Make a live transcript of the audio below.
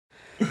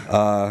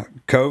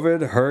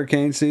COVID,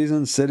 hurricane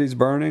season, cities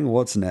burning.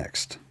 What's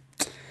next?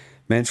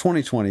 Man,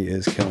 2020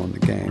 is killing the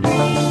game.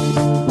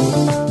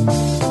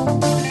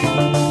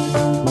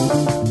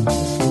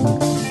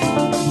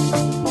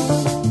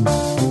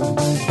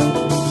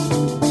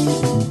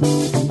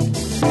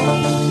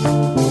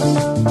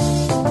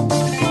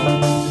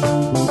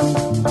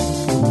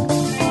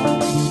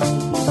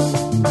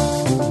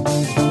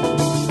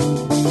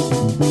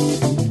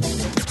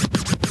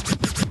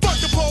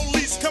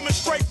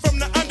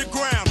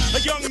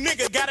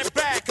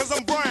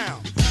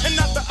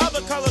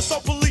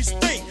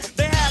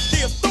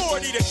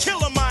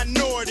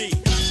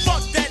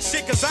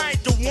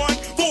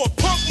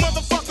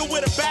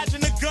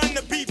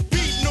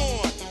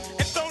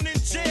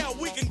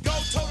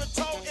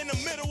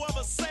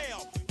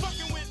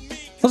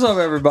 What's up,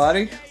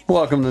 everybody?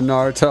 Welcome to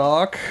Nar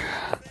Talk,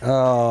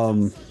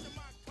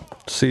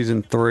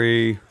 season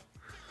 3.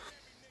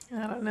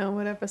 I don't know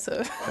what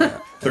episode.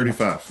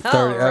 35.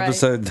 Right.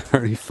 Episode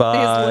 35.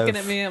 He's looking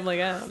at me. I'm like,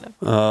 I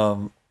don't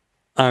know.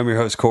 I'm your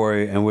host,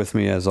 Corey, and with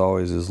me, as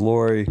always, is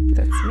Lori.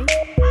 That's me.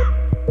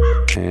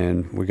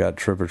 And we got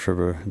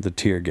Tripper, the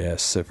tear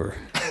gas sipper.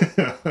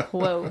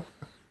 Whoa.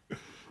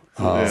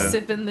 Yeah.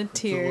 Sipping the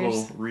tears.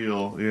 It's a little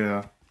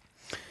real,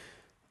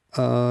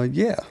 yeah.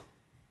 Yeah.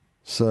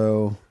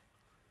 So,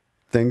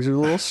 things are a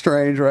little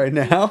strange right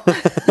now.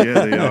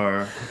 Yeah, they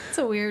are. It's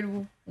a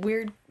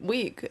weird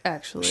week,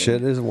 actually.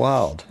 Shit is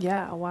wild.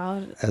 Yeah,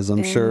 wild. As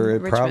I'm sure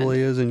it Richmond. probably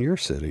is in your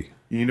city.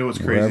 You know what's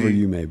crazy? Wherever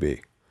you may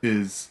be.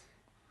 Is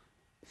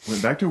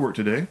went back to work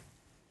today,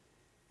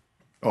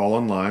 all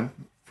online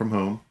from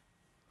home,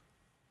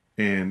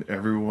 and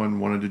everyone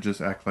wanted to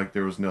just act like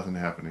there was nothing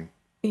happening.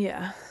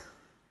 Yeah.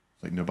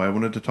 Like nobody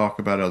wanted to talk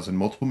about it. I was in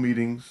multiple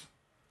meetings,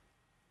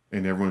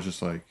 and everyone's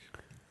just like,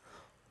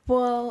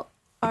 Well,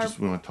 I just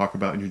want to talk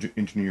about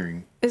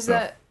engineering. is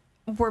stuff.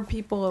 were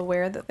people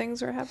aware that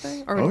things were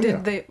happening, or Oh,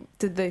 did yeah.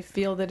 they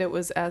feel that it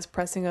was as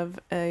pressing of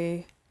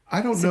a?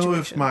 I don't know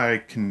if situation? my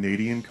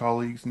Canadian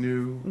colleagues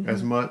knew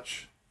as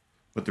much,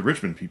 but the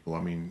Richmond people,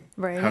 I mean,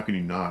 Right. how can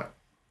you not?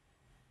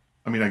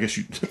 I mean, I guess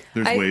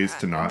there's ways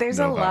to not. There's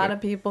know a lot about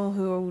of people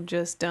who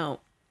just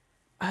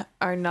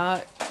are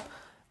not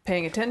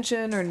paying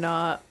attention or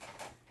not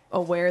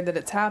aware that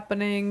it's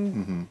happening.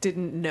 Mm-hmm.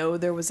 Didn't know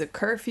there was a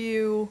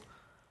curfew.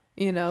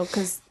 You know,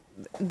 because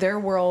their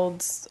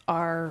worlds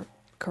are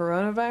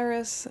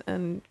coronavirus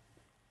and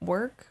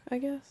work, I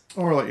guess.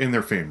 Or like in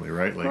their family,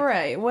 right? Like,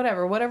 Right,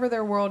 whatever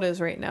their world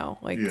is right now.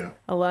 Like, Yeah.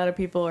 a lot of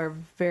people are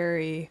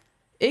very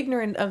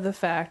ignorant of the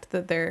fact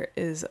that there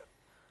is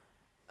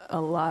a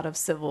lot of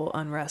civil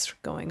unrest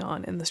going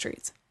on in the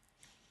streets.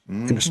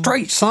 In the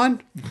street,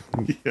 son.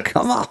 Yeah.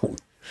 Come on.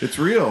 It's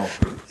real.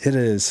 It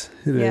is.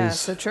 It is. Yeah,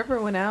 so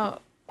Tripper went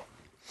out.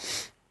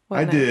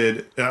 I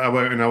did,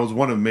 and I was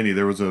one of many.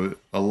 There was a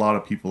lot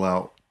of people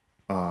out,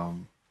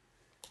 and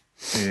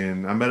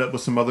I met up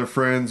with some other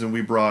friends, and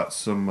we brought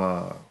some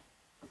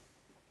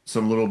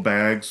little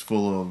bags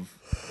full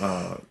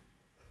of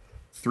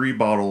 3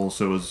 bottles.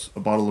 So it was a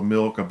bottle of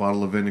milk, a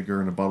bottle of vinegar,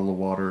 and a bottle of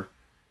water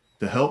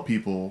to help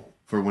people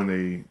for when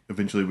they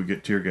eventually would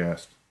get tear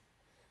gassed.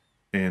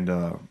 And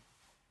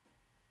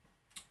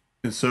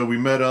so we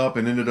met up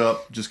and ended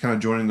up just kind of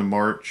joining the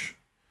march.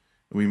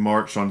 We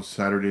marched on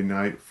Saturday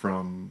night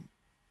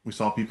we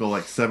saw people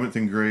like 7th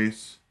and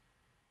Grace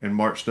and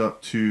marched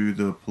up to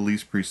the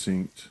police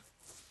precinct.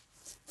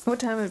 What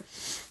time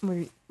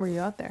were you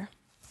out there?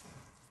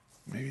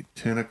 Maybe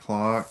 10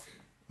 o'clock,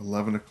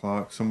 11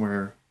 o'clock,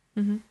 somewhere.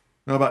 Mm-hmm.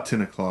 No, about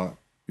 10 o'clock.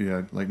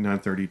 Yeah, like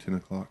 9:30, 10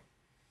 o'clock.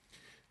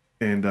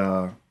 And,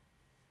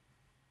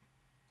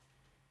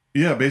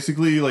 yeah,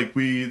 basically like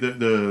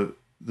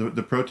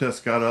the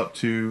protests got up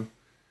to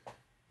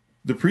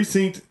the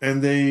precinct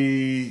and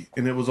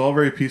it was all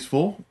very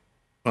peaceful.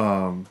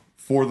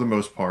 For the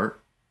most part,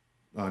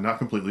 not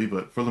completely,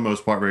 but for the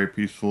most part, very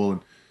peaceful.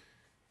 And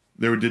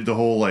they did the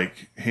whole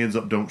like hands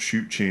up, don't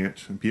shoot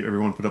chant, and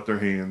everyone put up their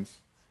hands.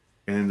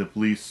 And the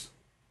police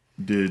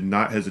did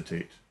not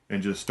hesitate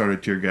and just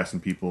started tear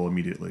gassing people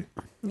immediately.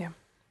 Yeah.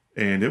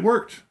 And it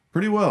worked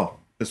pretty well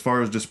as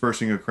far as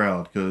dispersing a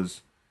crowd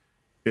because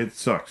it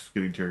sucks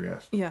getting tear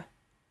gassed. Yeah.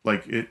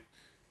 Like it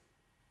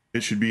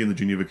should be in the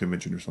Geneva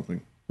Convention or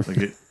something.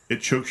 Like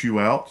it chokes you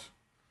out,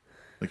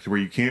 like to where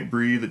you can't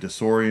breathe. It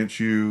disorients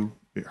you.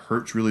 It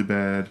hurts really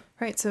bad.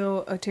 Right,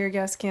 so a tear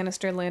gas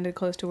canister landed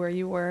close to where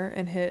you were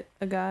and hit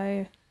a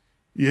guy.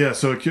 Yeah,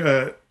 so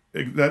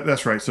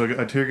that's right. So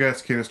a tear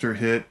gas canister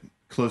hit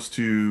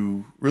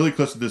really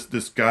close to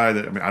this guy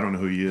that, I mean, I don't know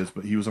who he is,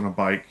 but he was on a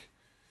bike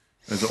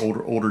as an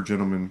older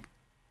gentleman.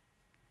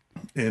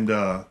 And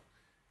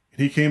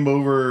he came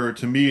over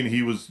to me and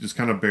he was just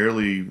kind of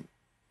barely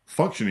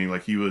functioning,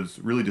 like he was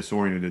really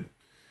disoriented.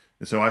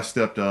 And so I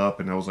stepped up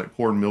and I was like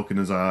pouring milk in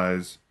his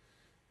eyes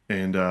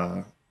and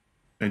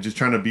just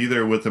trying to be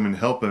there with him and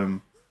help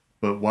him.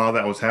 But while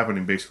that was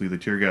happening, basically the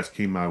tear gas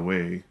came my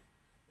way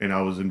and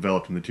I was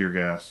enveloped in the tear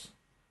gas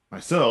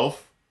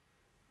myself.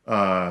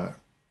 And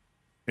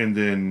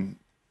then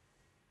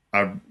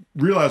I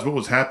realized what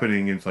was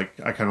happening. And it's like,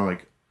 I kind of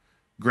like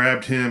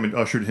grabbed him and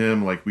ushered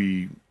him, like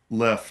we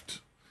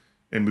left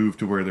and moved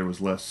to where there was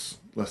less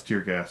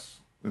tear gas,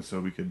 and so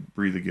we could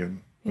breathe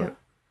again. Yeah. But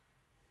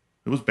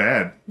it was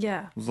bad.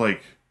 Yeah. It was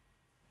like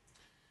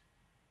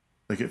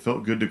it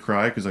felt good to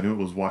cry because I knew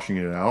it was washing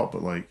it out,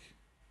 but like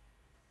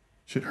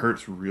shit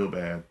hurts real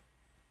bad.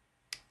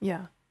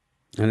 Yeah.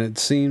 And it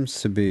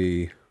seems to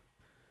be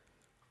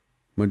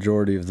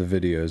majority of the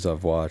videos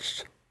I've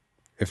watched,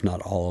 if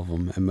not all of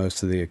them, and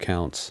most of the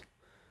accounts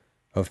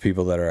of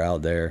people that are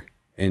out there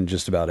in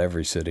just about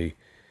every city,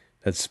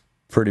 that's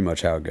pretty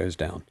much how it goes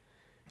down.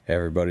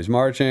 Everybody's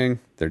marching,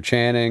 they're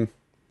chanting,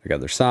 they got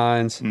their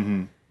signs,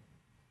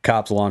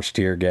 cops launch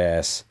tear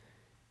gas,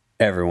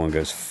 everyone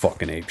goes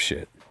fucking ape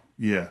shit.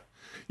 Yeah.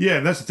 Yeah,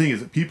 and that's the thing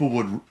is that people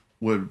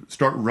would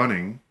start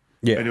running,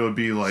 and it would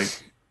be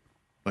like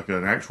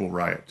an actual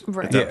riot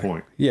at that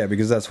point. Yeah,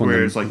 because that's when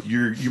where it's like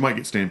you might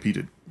get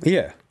stampeded.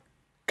 Yeah.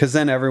 Because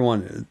then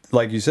everyone,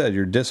 like you said,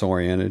 you're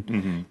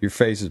disoriented. Your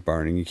face is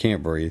burning. You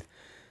can't breathe.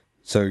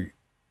 So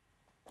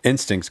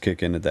instincts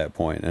kick in at that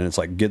point, and it's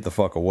like, get the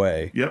fuck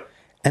away. Yep.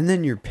 And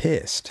then you're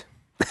pissed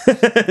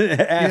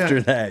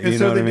after that. And You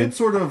so know what they I mean? did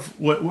sort of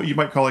what you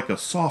might call like a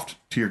soft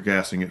tear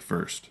gassing at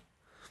first.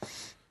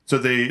 So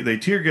they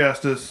tear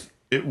gassed us.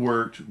 It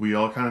worked. We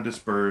all kind of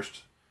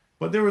dispersed.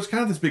 But there was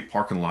kind of this big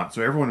parking lot,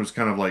 so everyone was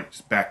kind of like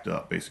just backed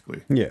up,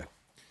 basically. Yeah.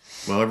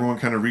 Well, everyone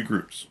kind of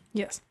regroups.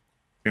 Yes.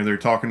 And they're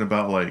talking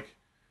about like,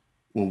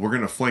 well, we're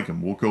going to flank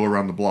them. We'll go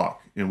around the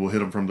block, and we'll hit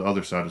them from the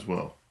other side as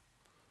well.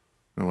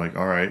 And I'm like,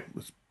 all right,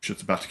 this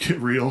shit's about to get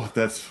real. If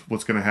that's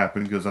what's going to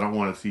happen, because I don't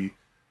want to see...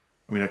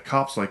 I mean, a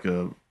cop's like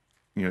a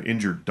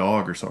injured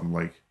dog or something.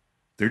 Like,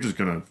 they're just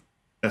going to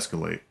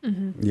escalate.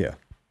 Yeah.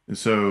 And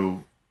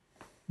so...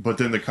 But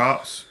then the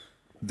cops...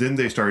 Then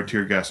they started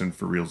tear gassing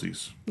for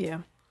realsies. Yeah.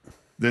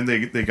 Then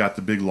they got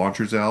the big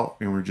launchers out,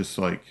 and we're just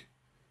like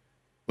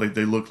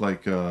they look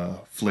like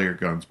flare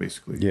guns,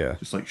 basically. Yeah.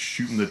 Just like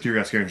shooting the tear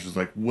gas canisters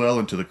like well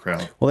into the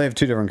crowd. Well, they have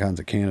two different kinds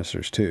of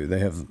canisters too. They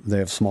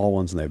have small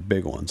ones and they have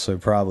big ones. So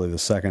probably the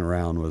second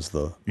round was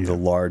the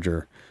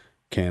larger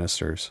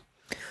canisters.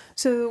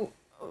 So,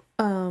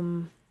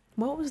 when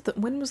was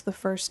the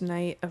first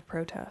night of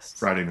protests?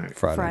 Friday night.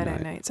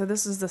 Friday night. So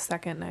this is the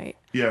second night.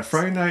 Yeah,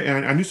 Friday night,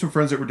 and I knew some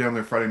friends that were down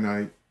there Friday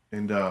night,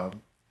 and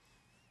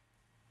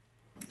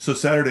so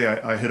Saturday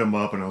I hit him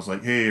up and I was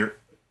like, "Hey,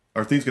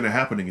 are things going to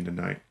happen again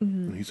tonight?"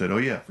 And he said, "Oh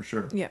yeah, for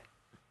sure." Yeah.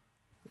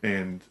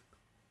 And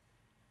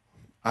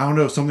I don't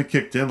know, something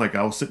kicked in. Like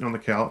I was sitting on the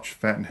couch,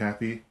 fat and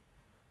happy,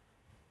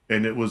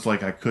 and it was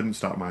like I couldn't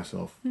stop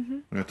myself.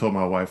 And I told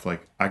my wife,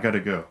 like, I got to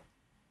go.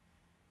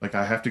 Like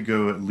I have to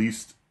go at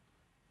least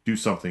do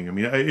something. I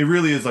mean, it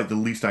really is like the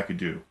least I could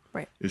do.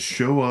 Right. Is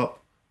show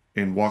up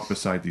and walk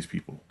beside these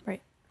people.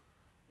 Right.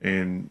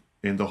 And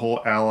the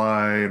whole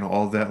ally and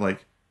all that,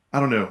 like, I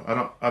don't know.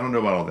 I don't know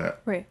about all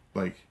that. Right.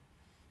 Like,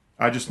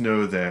 I just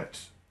know that,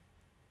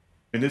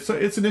 and it's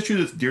an issue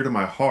that's dear to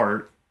my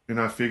heart,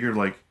 and I figured,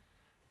 like,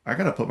 I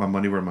got to put my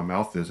money where my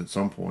mouth is at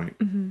some point.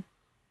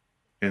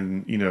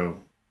 And,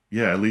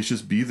 at least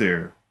just be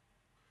there.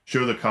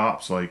 Show the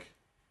cops, like,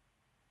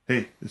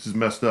 hey, this is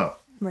messed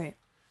up. Right.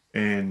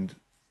 And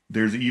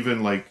there's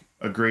even, like,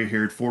 a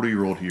gray-haired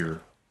 40-year-old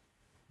here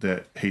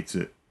that hates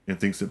it and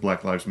thinks that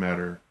Black Lives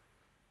Matter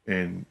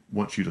and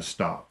wants you to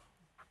stop.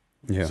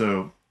 Yeah.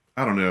 So,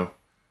 I don't know.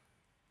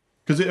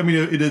 Because,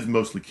 it is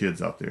mostly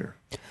kids out there.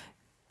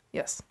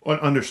 Yes.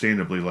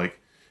 Understandably, like,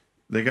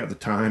 they got the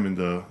time and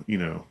the,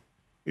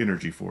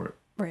 energy for it.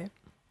 Right.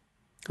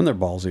 And they're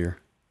ballsier.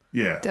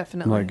 Yeah.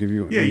 Definitely. Like if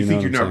you you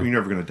think you're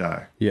never going to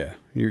die. Yeah.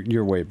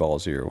 You're way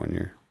ballsier when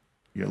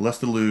You got less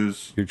to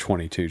lose. you're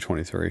 22,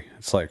 23.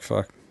 It's like,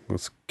 fuck,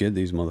 let's get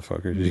these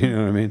motherfuckers. You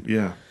know what I mean?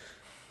 Yeah.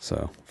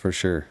 So, for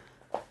sure.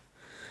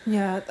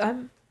 Yeah,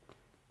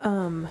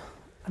 I've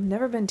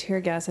never been tear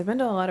gassed. I've been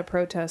to a lot of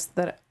protests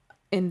that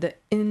end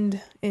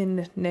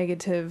in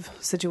negative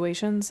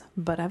situations,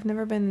 but I've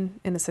never been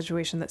in a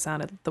situation that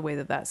sounded the way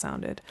that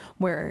sounded,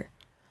 where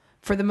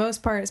for the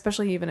most part,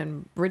 especially even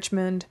in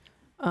Richmond,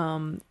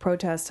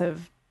 protests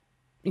have,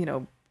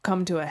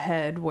 come to a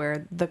head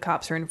where the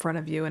cops are in front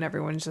of you and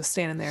everyone's just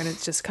standing there and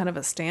it's just kind of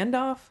a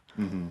standoff.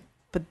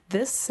 But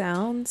this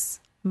sounds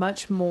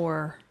much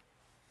more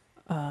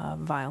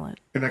violent.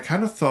 And I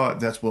kind of thought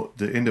that's what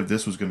the end of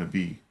this was going to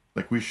be.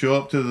 Like, we show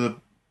up to the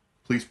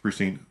police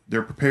precinct.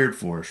 They're prepared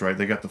for us, right?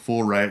 They got the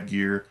full riot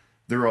gear.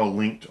 They're all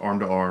linked arm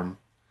to arm.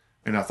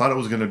 And I thought it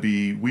was going to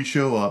be, we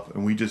show up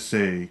and we just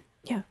say,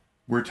 yeah,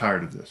 we're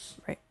tired of this.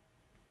 Right.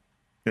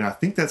 And I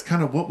think that's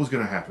kind of what was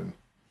going to happen.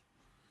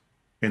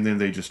 And then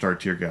they just started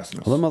tear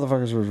gassing us. Well, them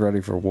motherfuckers was ready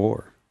for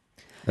war.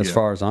 As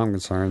far as I'm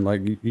concerned.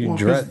 Like, you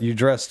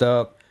dressed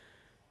up.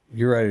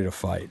 You're ready to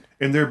fight.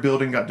 And their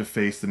building got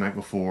defaced the night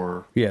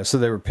before. Yeah, so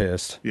they were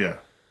pissed. Yeah.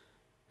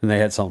 And they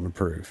had something to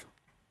prove.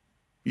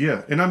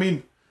 Yeah. And I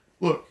mean,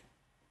 look,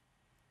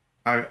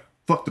 I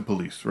fuck the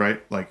police,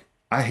 right? Like,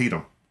 I hate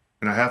them.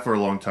 And I have for a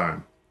long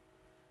time.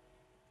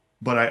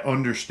 But I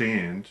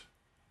understand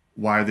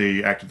why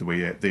they acted the way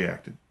they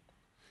acted.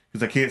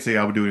 Because I can't say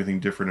I would do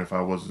anything different if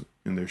I wasn't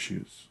in their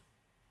shoes.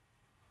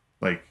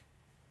 Like,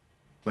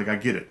 Like, I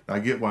get it. I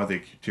get why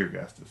they tear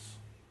gassed us.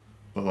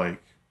 But,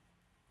 like,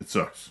 it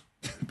sucks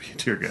being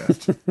tear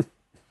gassed.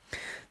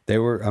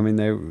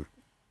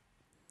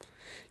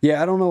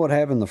 Yeah, I don't know what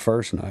happened the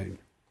first night.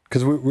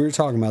 Because we were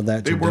talking about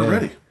that today. They weren't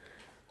ready.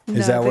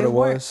 Is that what it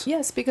was?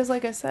 Yes, because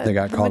like I said, They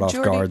got caught off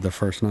guard the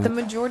first night. The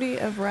majority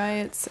of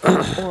riots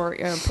or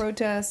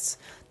protests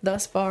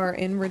thus far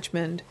in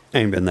Richmond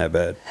Ain't been that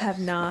bad. have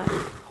not.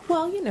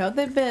 Well,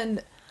 they've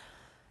been.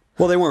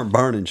 Well, they weren't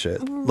burning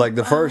shit. Like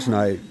the first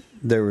night,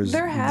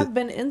 there have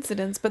been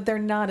incidents, but they're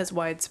not as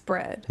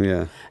widespread.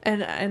 Yeah.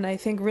 And I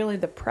think really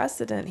the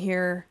precedent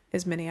here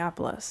is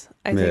Minneapolis.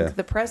 I think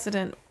the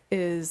precedent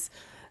is,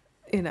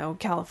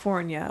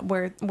 California,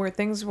 where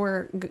things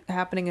were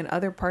happening in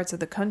other parts of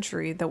the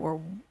country that were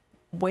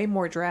way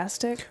more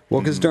drastic.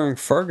 Well, because during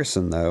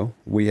Ferguson though,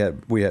 we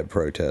had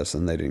protests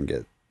and they didn't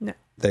get. No.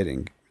 They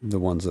didn't. The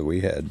ones that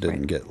we had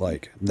didn't get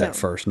like that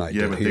first night.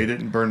 Yeah, but they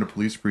didn't burn the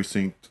police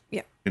precinct.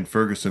 Yeah. In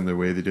Ferguson the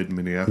way they did in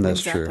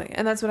Minneapolis. That's true.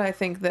 And that's what I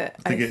think that...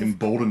 I think it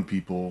emboldened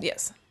people.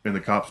 Yes. And the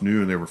cops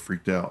knew and they were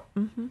freaked out.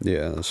 Mm-hmm.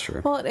 Yeah, that's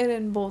true. Well, it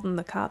emboldened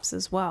the cops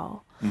as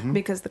well.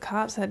 Because the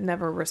cops had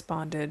never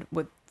responded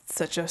with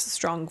such a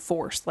strong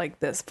force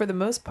like this. For the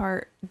most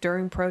part,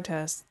 during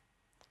protests,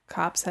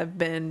 cops have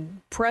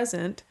been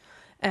present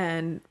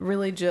and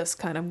really just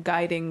kind of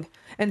guiding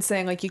and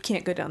saying, like, you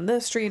can't go down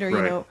this street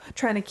or,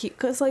 trying to keep...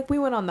 Because, like, we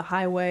went on the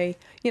highway,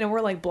 we're,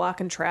 like,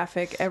 blocking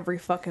traffic every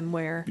fucking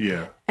where.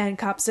 Yeah. And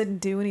cops didn't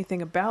do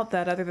anything about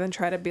that other than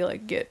try to be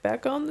like, get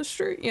back on the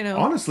street,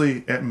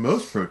 Honestly, at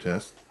most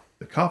protests,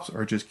 the cops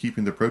are just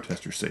keeping the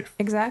protesters safe.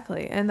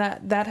 Exactly. And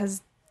that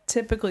has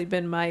typically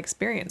been my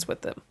experience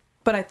with them.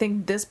 But I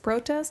think this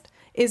protest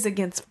is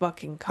against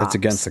fucking cops. It's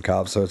against the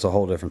cops, so it's a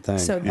whole different thing.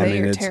 So they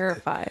are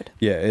terrified.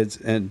 Yeah,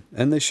 and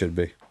they should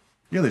be.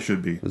 Yeah, they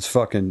should be. It's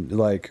fucking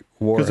like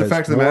war. Because the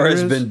fact of the matter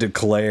has is, been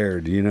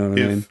declared. You know what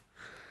I mean?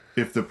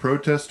 If the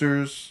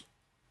protesters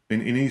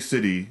in any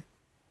city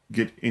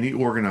get any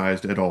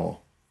organized at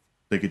all,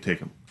 they could take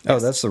them. Oh,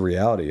 that's the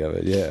reality of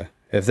it. Yeah,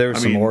 if there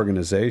was some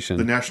organization,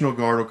 the National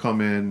Guard will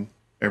come in.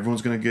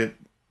 Everyone's going to get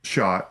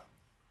shot,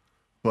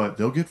 but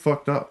they'll get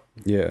fucked up.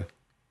 Yeah.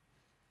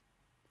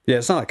 Yeah,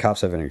 it's not like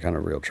cops have any kind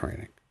of real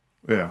training.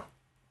 Yeah.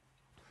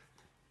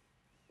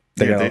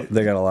 They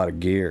got a lot of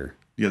gear.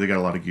 Yeah, they got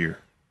a lot of gear.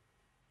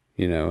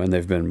 And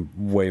they've been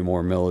way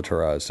more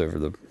militarized over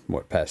the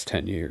past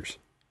 10 years.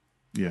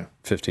 Yeah.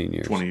 15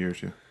 years. 20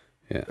 years, yeah.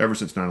 Yeah. Ever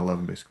since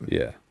 9/11 basically.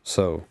 Yeah.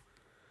 So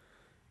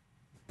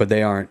but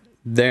they aren't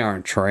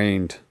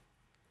trained.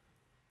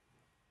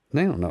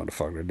 They don't know what the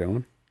fuck they're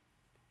doing.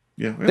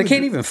 Yeah. They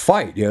can't even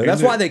fight,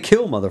 That's why they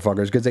kill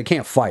motherfuckers, because they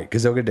can't fight,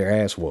 because they'll get their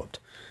ass whooped.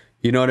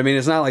 You know what I mean?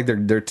 It's not like they're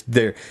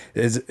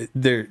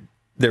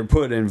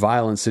put in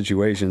violent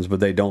situations, but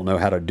they don't know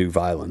how to do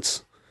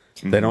violence.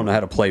 They don't know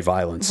how to play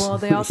violence. Well,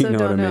 they also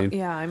don't know. I mean?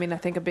 Yeah, I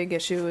think a big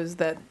issue is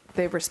that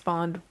they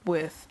respond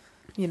with,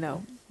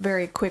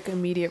 very quick,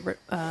 immediate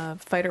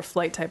fight or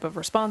flight type of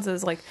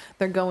responses. Like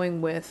they're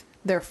going with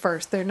their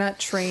first. They're not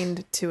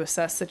trained to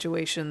assess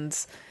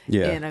situations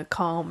in a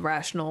calm,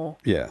 rational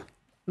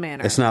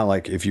manner. It's not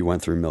like if you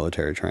went through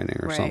military training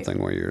or something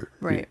where you're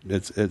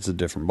it's a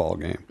different ball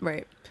game.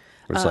 Right.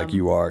 It's like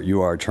you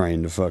are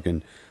trained to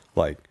fucking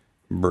like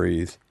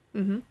breathe,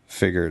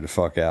 figure it the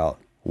fuck out.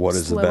 What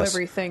is Slow the best?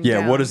 Everything yeah,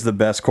 down. What is the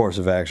best course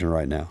of action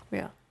right now?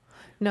 Yeah.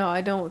 No,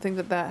 I don't think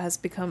that has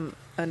become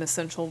an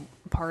essential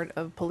part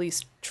of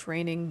police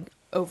training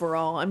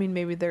overall.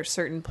 Maybe there's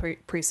certain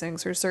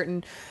precincts or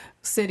certain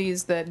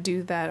cities that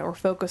do that or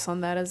focus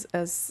on that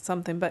as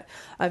something, but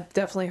I've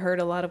definitely heard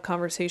a lot of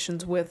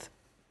conversations with,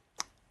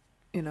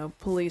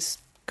 police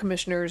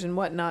commissioners and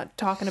whatnot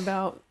talking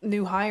about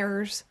new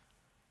hires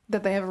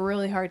that they have a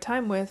really hard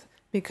time with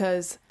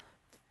because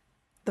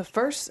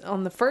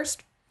on the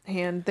first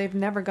hand, they've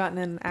never gotten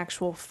in an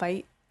actual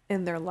fight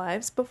in their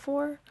lives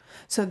before.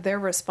 So their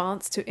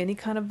response to any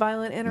kind of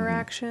violent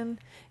interaction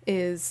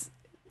is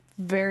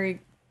very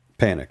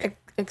panic.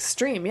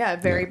 Extreme. Yeah.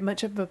 Very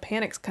much of a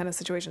panic kind of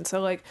situation.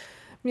 So like,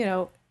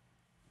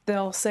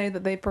 they'll say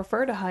that they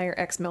prefer to hire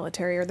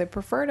ex-military or they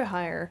prefer to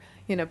hire,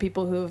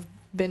 people who've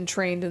been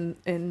trained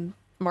in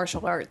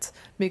martial arts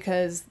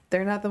because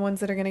they're not the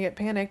ones that are going to get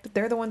panicked.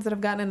 They're the ones that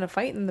have gotten in a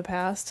fight in the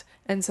past.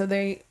 And so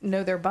they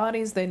know their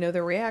bodies, they know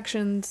their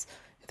reactions,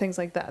 things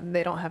like that. And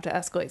they don't have to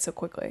escalate so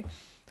quickly.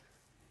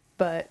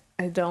 But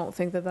I don't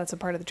think that that's a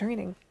part of the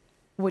training,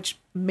 which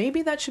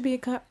maybe that should be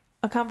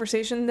a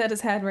conversation that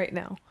is had right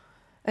now.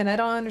 And I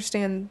don't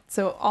understand.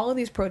 So all of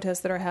these protests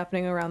that are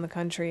happening around the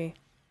country,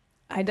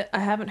 I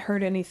haven't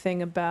heard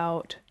anything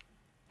about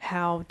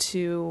how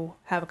to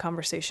have a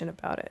conversation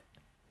about it.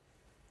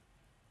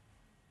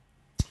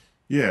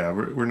 Yeah,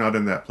 we're not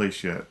in that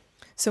place yet.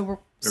 So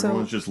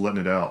everyone's just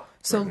letting it out.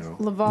 So right now.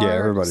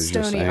 LeVar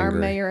Stoney, our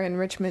mayor in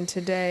Richmond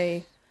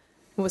today,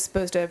 was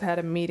supposed to have had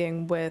a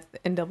meeting with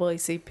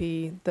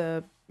NAACP,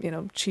 the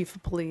chief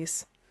of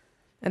police,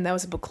 and that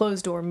was a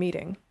closed door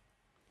meeting.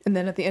 And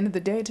then at the end of the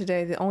day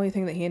today, the only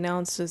thing that he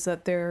announced is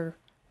that they're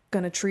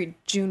going to treat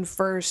June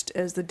 1st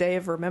as the day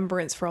of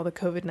remembrance for all the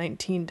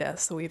COVID-19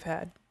 deaths that we've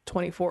had,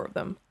 24 of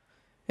them,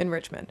 in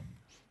Richmond.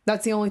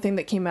 That's the only thing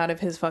that came out of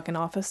his fucking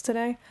office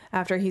today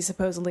after he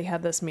supposedly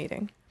had this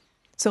meeting.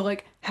 So,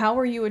 like, how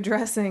are you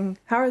addressing,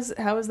 how is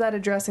that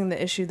addressing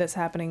the issue that's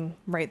happening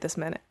right this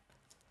minute?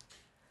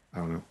 I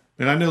don't know.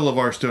 And I know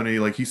LeVar Stoney,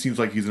 like, he seems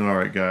like he's an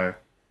alright guy.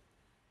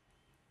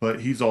 But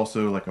he's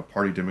also, like, a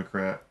party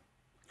Democrat.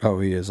 Oh,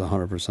 he is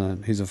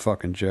 100%. He's a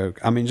fucking joke.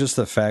 I mean, just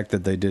the fact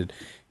that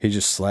he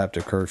just slapped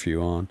a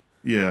curfew on.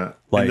 Yeah.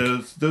 Like,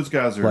 and those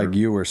guys are... Like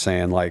you were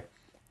saying, like,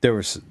 there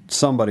was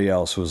somebody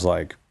else was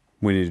like,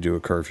 we need to do a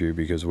curfew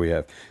because we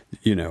have,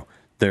 you know,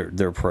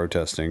 they're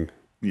protesting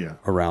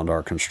around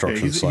our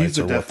construction sites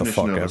or what the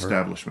fuck ever.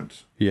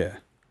 Establishment. Yeah,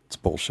 it's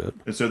bullshit.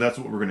 And so that's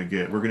what we're going to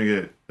get. We're going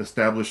to get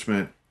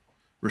establishment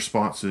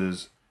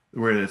responses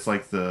where it's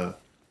like the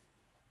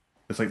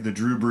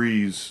Drew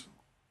Brees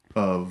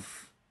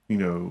of, you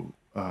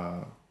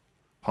know,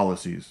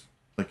 policies.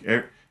 Like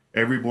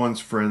everyone's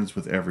friends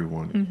with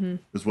everyone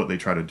is what they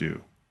try to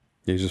do.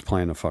 He's just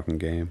playing a fucking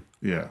game.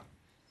 Yeah.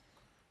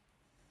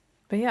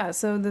 But yeah,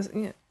 so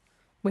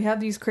we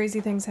have these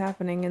crazy things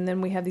happening, and then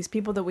we have these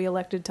people that we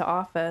elected to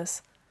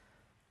office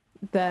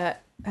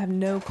that have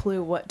no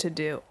clue what to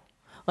do.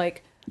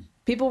 Like,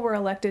 people were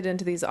elected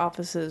into these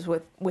offices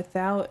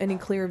without any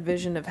clear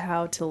vision of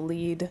how to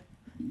lead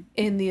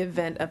in the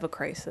event of a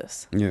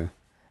crisis. Yeah.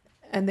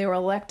 And they were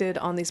elected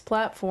on these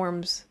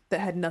platforms that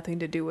had nothing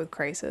to do with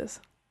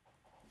crisis,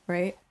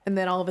 right? And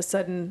then all of a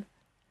sudden,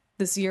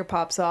 this year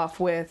pops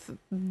off with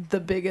the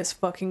biggest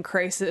fucking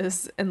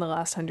crisis in the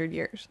last 100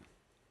 years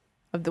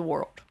of the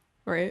world,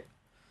 right?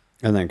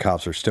 And then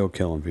cops are still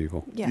killing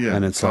people. Yeah.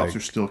 And it's cops like, are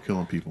still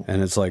killing people.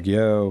 And it's like,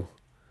 yo,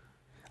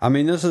 I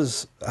mean, this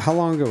is, how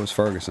long ago was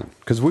Ferguson?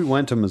 Because we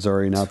went to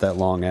Missouri not that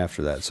long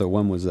after that. So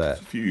when was that?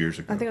 A few years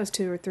ago. I think it was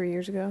 2 or 3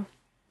 years ago.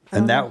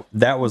 And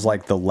that was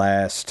like the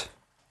last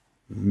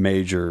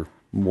major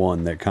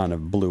one that kind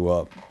of blew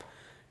up.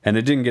 And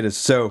it didn't get as,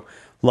 so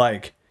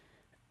like,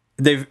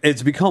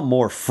 it's become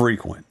more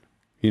frequent.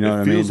 You know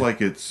what I mean? It feels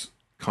like it's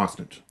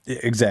constant.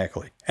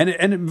 Exactly. And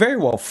it very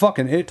well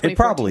fucking it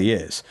probably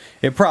is.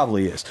 It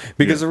probably is.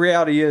 Because the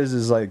reality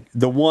is like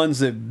the ones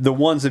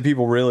that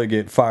people really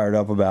get fired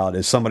up about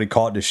is somebody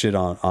caught this shit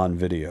on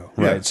video,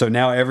 right? Yeah. So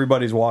now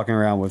everybody's walking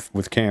around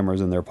with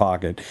cameras in their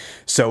pocket.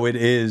 So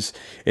it's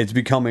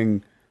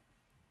becoming,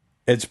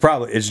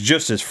 it's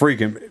just as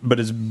frequent,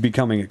 but it's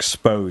becoming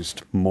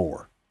exposed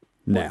more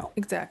now.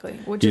 Exactly.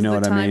 Which is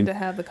the time to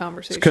have the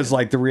conversation. Because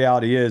like the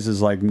reality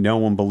is like no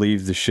one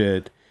believed the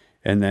shit.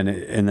 And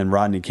then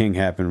Rodney King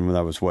happened when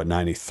that was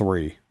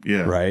 93.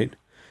 Yeah. Right.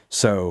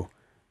 So,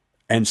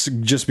 and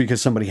just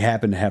because somebody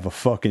happened to have a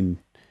fucking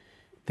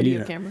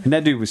video camera, and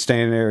that dude was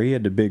standing there, he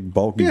had the big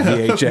bulky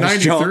VHS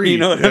junk. You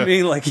know what I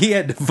mean? Like he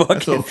had the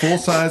fucking a full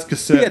size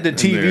cassette. He had the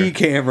TV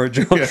camera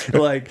junk.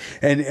 Like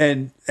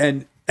and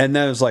then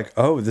it was like,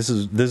 oh, this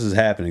is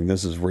happening.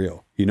 This is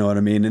real. You know what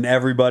I mean? And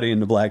everybody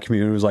in the black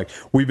community was like,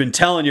 we've been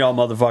telling y'all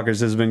motherfuckers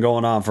this has been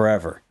going on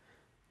forever.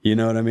 You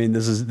know what I mean?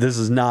 This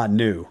is not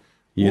new.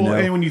 You know?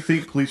 And when you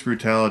think police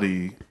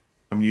brutality,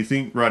 I mean, you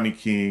think Rodney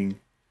King,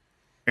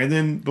 and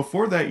then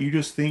before that, you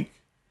just think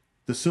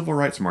the civil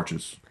rights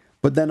marches.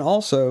 But then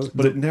also...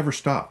 But it never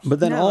stops. But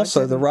then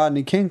also the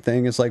Rodney King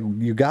thing is like,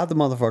 you got the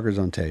motherfuckers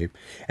on tape,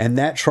 and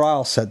that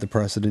trial set the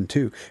precedent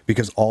too,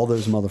 because all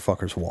those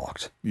motherfuckers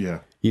walked. Yeah.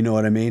 You know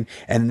what I mean?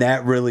 And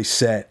that really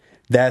set...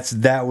 That's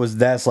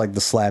like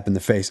the slap in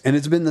the face. And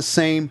it's been the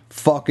same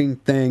fucking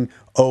thing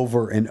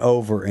over and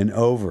over and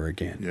over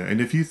again. Yeah, and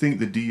if you think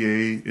the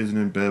DA isn't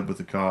in bed with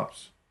the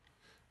cops,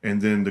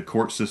 and then the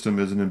court system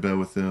isn't in bed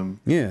with them,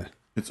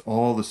 it's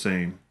all the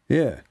same.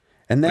 Yeah.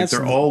 And that's...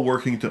 Like they're all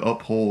working to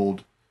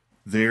uphold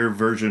their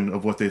version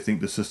of what they think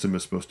the system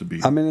is supposed to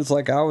be. I mean, it's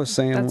like I was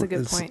saying... That's a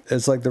good point.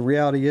 It's like the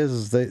reality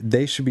is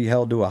they should be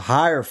held to a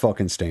higher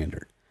fucking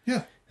standard.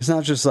 Yeah. It's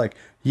not just like,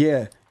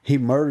 yeah, he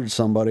murdered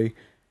somebody.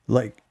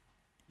 Like...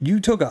 You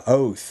took an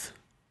oath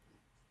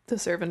to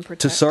serve and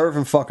protect. To serve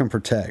and fucking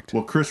protect.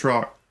 Well, Chris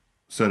Rock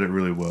said it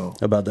really well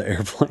about the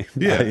airplane.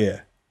 Yeah, yeah.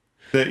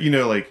 That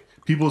like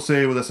people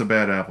say, "Well, that's a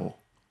bad apple."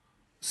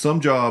 Some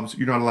jobs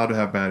you're not allowed to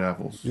have bad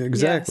apples.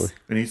 Exactly. Yes.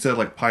 And he said,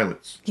 like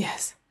pilots.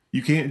 Yes.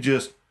 You can't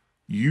just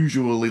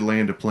usually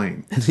land a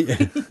plane.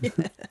 Yeah.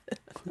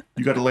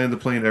 You got to land the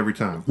plane every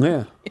time.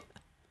 Yeah.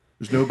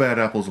 There's no bad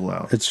apples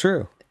allowed. It's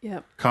true.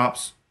 Yep.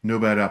 Cops, no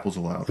bad apples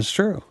allowed. It's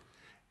true.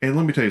 And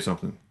let me tell you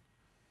something.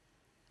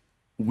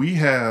 We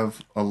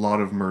have a lot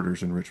of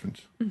murders in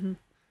Richmond. Mm-hmm.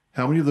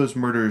 How many of those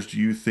murders do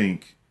you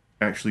think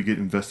actually get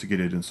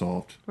investigated and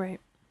solved? Right.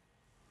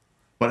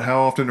 But how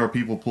often are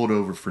people pulled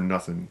over for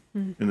nothing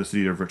in the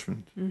city of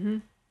Richmond? Mm-hmm.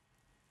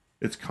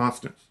 It's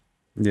constant.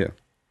 Yeah.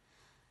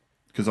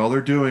 Because all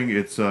they're doing,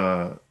 it's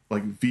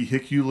like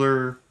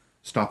vehicular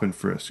stop and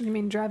frisk. You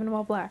mean driving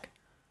while black?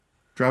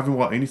 Driving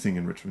while anything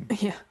in Richmond.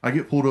 Yeah. I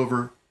get pulled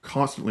over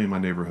constantly in my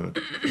neighborhood.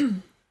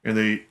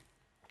 And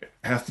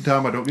half the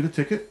time I don't get a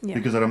ticket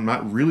because I'm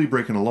not really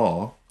breaking a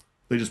law.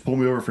 They just pull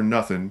me over for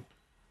nothing.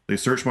 They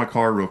search my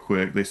car real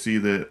quick. They see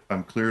that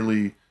I'm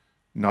clearly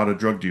not a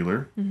drug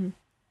dealer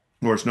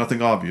or it's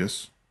nothing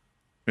obvious.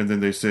 And then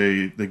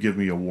they give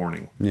me a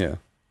warning. Yeah.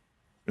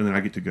 and then I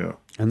get to go.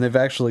 And they've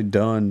actually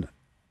done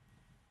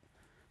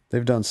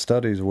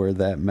studies where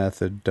that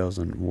method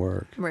doesn't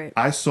work. Right.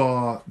 I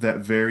saw that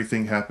very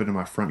thing happen in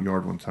my front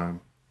yard one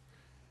time.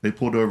 They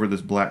pulled over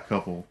this black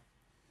couple.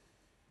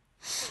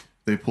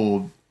 They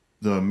pulled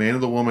the man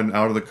and the woman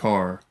out of the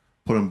car,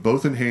 put them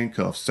both in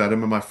handcuffs, sat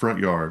them in my front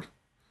yard,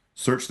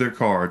 searched their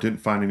car, didn't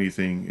find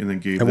anything, and then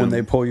gave them. And when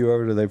they pull you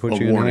over, do they put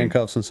you in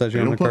handcuffs and set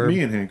you on the curb? They don't put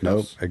me in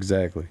handcuffs. Nope,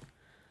 exactly.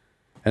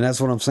 And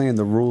that's what I'm saying.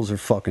 The rules are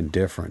fucking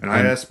different. And I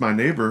asked my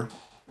neighbor,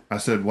 I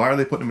said, why are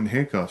they putting him in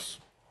handcuffs?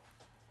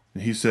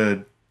 And he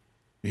said,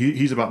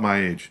 he's about my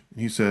age.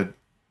 He said,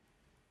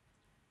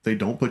 they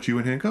don't put you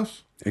in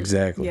handcuffs?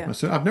 Exactly. Yeah. I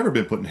said, I've never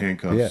been put in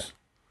handcuffs. Yeah.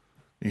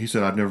 And he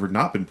said, I've never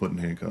not been put in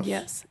handcuffs.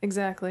 Yes,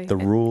 exactly. The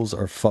rules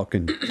are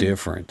fucking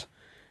different.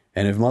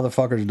 And if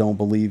motherfuckers don't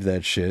believe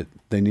that shit,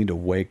 they need to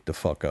wake the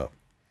fuck up.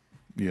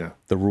 Yeah.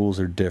 The rules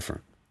are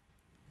different.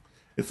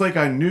 It's like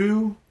I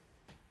knew,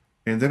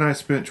 and then I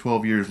spent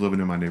 12 years living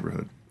in my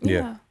neighborhood.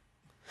 Yeah.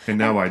 And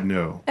now I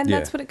know. And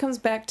that's what it comes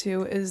back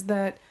to, is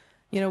that,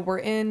 you know, we're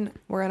in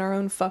our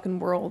own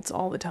fucking worlds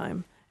all the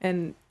time.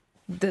 And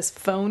this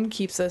phone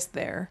keeps us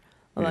there.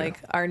 Like,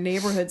 our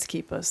neighborhoods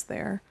keep us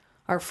there.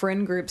 Our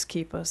friend groups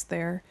keep us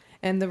there.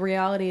 And the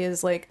reality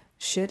is, like,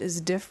 shit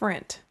is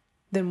different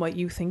than what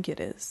you think it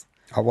is.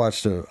 I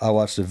watched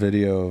a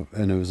video,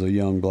 and it was a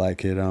young black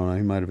kid. I don't know,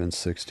 he might have been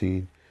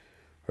 16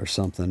 or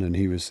something, and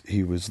he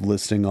was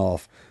listing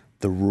off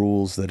the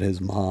rules that his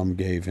mom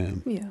gave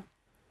him. Yeah.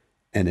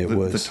 And it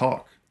was the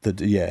talk.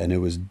 And it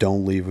was,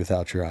 don't leave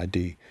without your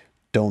ID.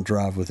 Don't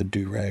drive with a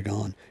do-rag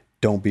on.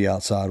 Don't be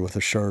outside with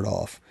a shirt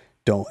off.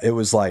 It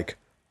was,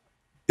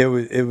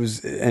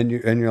 and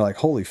you're like,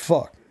 holy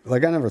fuck.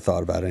 Like, I never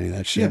thought about any of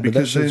that shit, but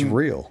that shit's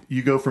real.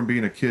 You go from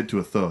being a kid to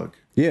a thug.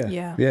 Yeah.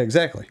 Yeah. Yeah,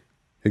 exactly.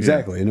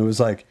 Exactly. Yeah. And it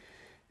was like,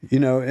 you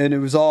know, and it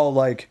was all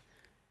like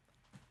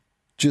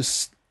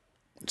just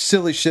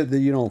silly shit that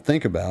you don't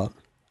think about.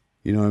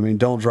 You know what I mean?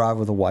 Don't drive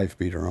with a wife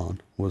beater on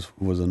was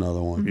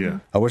another one. Yeah.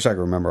 I wish I could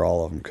remember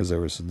all of them, because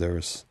there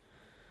was,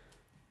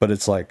 but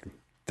it's like,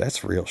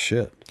 that's real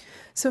shit.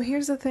 So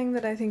here's the thing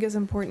that I think is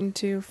important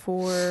too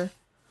for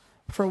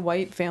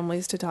white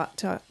families to talk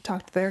to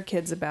their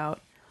kids about.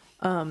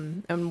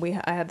 And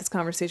I had this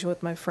conversation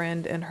with my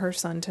friend and her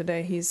son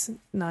today. He's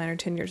 9 or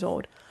 10 years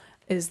old.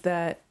 Is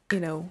that, you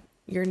know,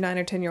 you're a 9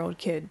 or 10-year-old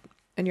kid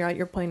and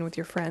you're playing with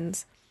your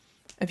friends.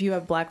 If you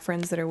have black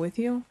friends that are with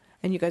you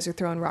and you guys are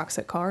throwing rocks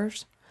at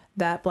cars,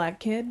 that black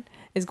kid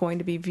is going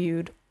to be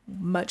viewed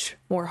much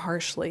more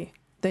harshly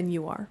than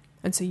you are.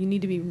 And so you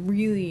need to be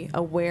really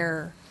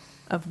aware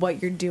of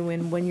what you're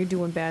doing when you're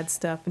doing bad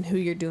stuff and who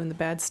you're doing the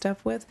bad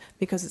stuff with,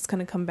 because it's going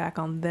to come back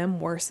on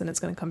them worse than it's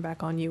going to come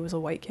back on you as a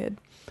white kid.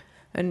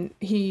 And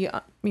he,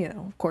 you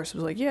know, of course,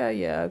 was like,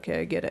 yeah,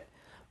 okay, I get it.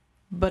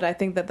 But I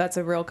think that that's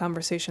a real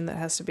conversation that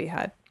has to be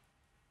had.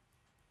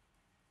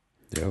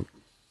 Yep.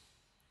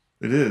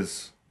 It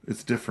is.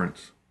 It's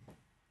different.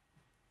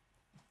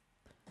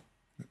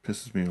 It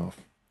pisses me off.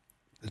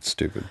 It's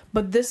stupid.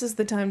 But this is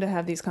the time to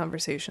have these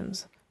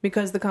conversations,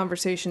 because the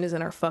conversation is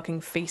in our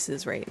fucking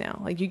faces right now.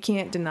 Like, you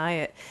can't deny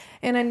it.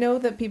 And I know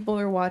that people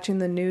are watching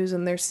the news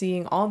and they're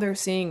seeing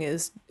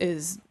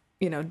is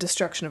you know,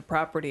 destruction of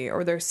property,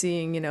 or they're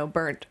seeing, you know,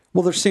 burnt.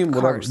 Well, they're seeing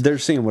cars.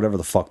 whatever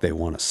the fuck they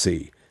want to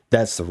see.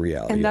 That's the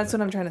reality. And that's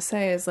what I'm trying to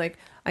say is, like,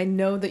 I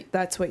know that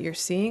that's what you're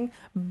seeing,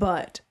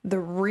 but the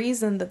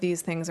reason that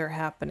these things are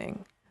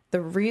happening,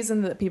 the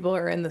reason that people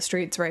are in the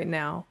streets right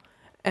now,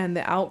 and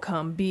the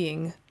outcome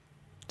being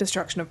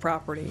destruction of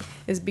property,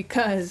 is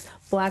because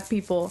black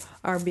people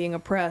are being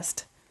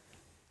oppressed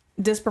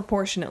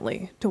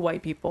disproportionately to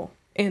white people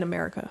in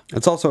America.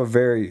 It's also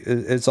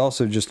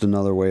just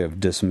another way of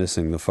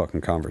dismissing the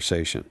fucking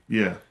conversation.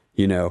 Yeah.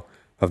 You know,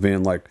 of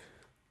being like,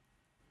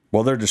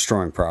 well, they're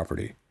destroying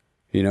property.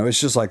 You know,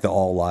 it's just like the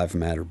all lives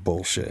matter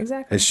bullshit.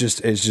 Exactly. It's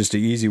just an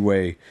easy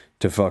way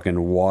to fucking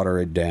water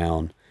it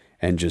down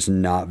and just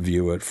not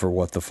view it for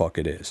what the fuck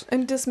it is.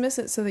 And dismiss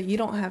it so that you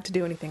don't have to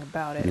do anything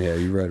about it. Yeah,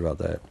 you're right about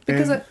that.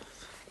 Because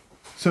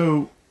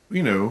so,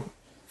 you know,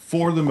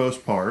 for the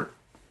most part,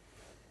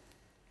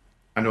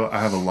 I know I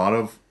have a lot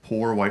of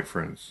poor white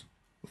friends.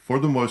 For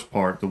the most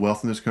part, the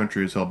wealth in this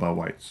country is held by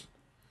whites.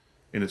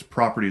 And its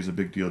property is a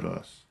big deal to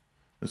us.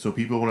 And so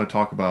people want to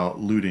talk about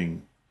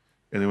looting,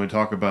 and they want to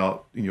talk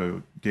about, you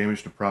know,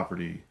 damage to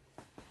property.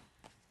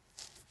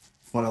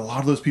 But a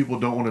lot of those people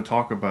don't want to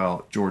talk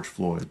about George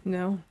Floyd.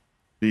 No.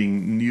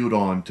 Being kneeled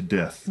on to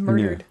death.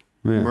 Murdered.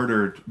 Yeah.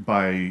 Murdered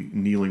by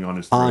kneeling on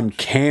his throat. On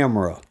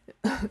camera.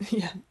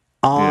 Yeah.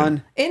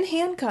 In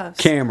handcuffs.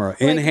 Camera.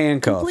 In Like,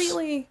 handcuffs.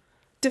 Completely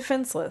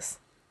defenseless.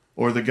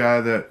 Or the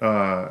guy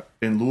that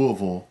in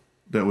Louisville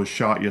that was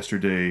shot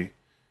yesterday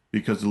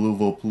because the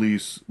Louisville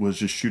police was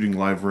just shooting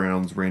live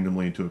rounds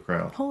randomly into a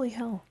crowd. Holy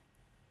hell.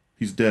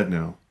 He's dead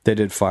now. They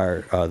did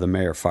fire, the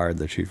mayor fired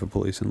the chief of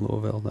police in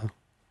Louisville, though.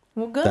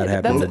 Well, good. That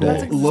happened today.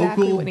 That's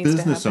exactly Local what needs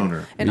business to happen.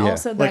 owner. And Yeah.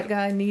 also that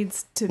guy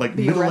needs to Like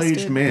be middle-aged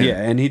arrested. man.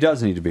 Yeah, and he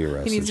does need to be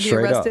arrested. He needs to be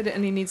straight arrested up.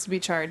 and he needs to be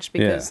charged,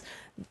 because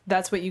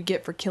that's what you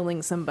get for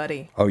killing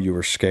somebody. Oh, you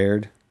were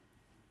scared?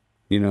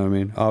 You know what I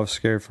mean? I was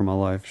scared for my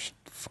life.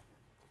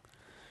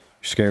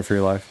 You're scared for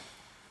your life?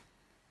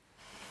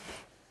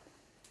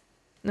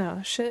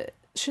 No,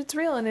 shit's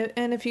real,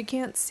 and if you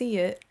can't see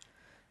it,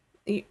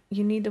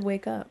 you need to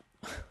wake up,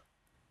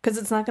 because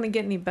it's not going to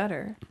get any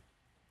better.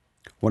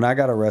 When I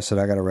got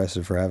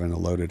arrested for having a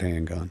loaded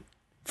handgun.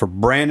 For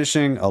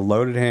brandishing a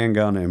loaded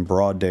handgun in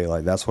broad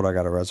daylight. That's what I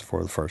got arrested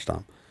for the first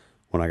time.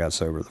 When I got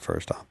sober the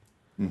first time.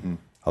 Mm-hmm.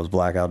 I was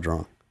blackout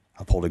drunk.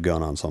 I pulled a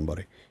gun on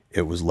somebody.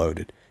 It was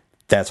loaded.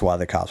 That's why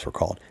the cops were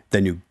called.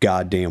 They knew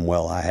goddamn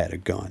well I had a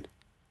gun.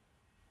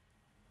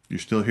 You're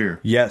still here.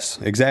 Yes,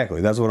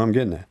 exactly. That's what I'm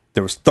getting at.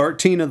 There was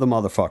 13 of the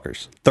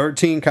motherfuckers.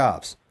 13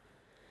 cops.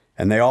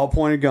 And they all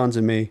pointed guns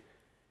at me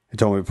and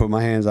told me to put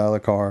my hands out of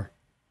the car.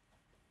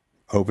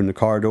 Open the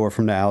car door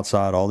from the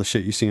outside. All the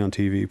shit you see on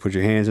TV. Put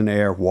your hands in the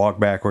air. Walk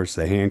backwards.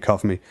 They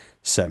handcuffed me.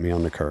 Set me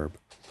on the curb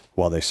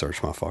while they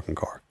searched my fucking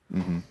car.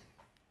 Mm-hmm.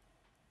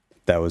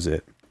 That was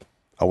it.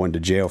 I went to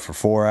jail for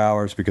 4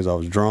 hours because I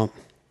was drunk.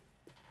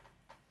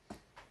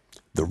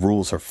 The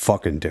rules are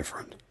fucking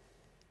different.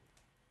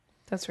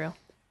 That's real.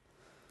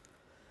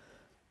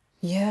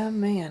 Yeah,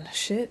 man,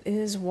 shit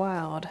is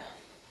wild.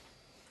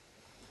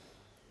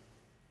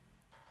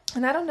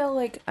 And I don't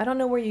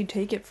know where you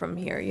take it from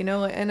here, you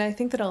know? And I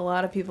think that a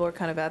lot of people are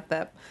kind of at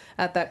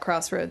that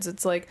crossroads.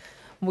 It's like,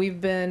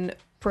 we've been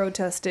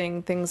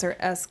protesting, things are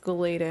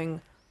escalating.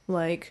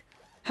 Like,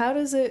 how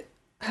does it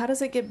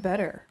get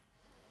better?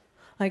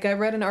 Like, I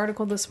read an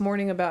article this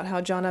morning about how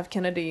John F.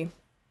 Kennedy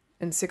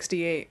in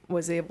 '68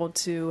 was able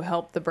to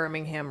help the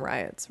Birmingham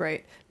riots,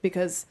 right?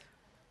 Because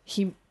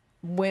he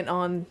went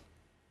on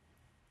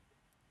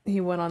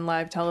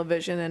live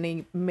television and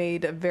he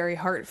made a very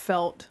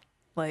heartfelt,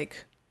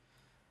 like,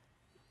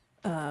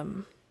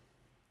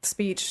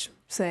 speech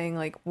saying,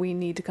 like, we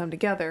need to come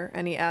together.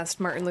 And he asked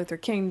Martin Luther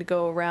King to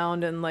go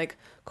around, and, like,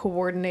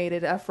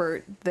 coordinated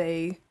effort,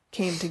 they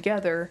came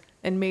together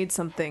and made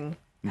something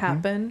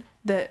happen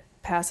that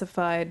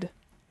pacified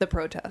the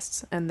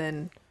protests. And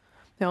then,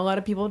 you know, a lot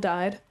of people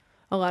died.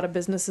 A lot of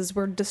businesses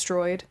were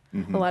destroyed.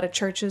 A lot of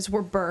churches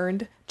were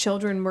burned.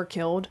 Children were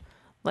killed.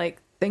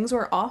 Like, things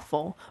were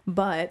awful,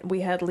 but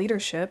we had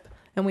leadership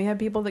and we had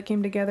people that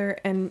came together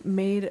and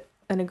made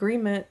an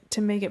agreement to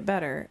make it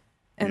better.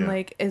 And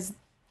like,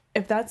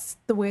 if that's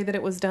the way that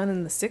it was done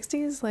in the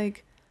 60s,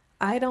 like,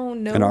 I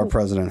don't know. And our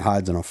president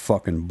hides in a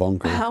fucking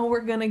bunker. How we're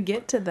going to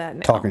get to that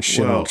now. Talking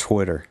shit on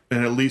Twitter.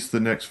 And at least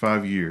the next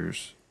 5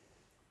 years,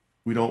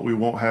 we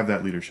won't have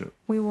that leadership.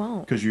 We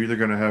won't. Because you're either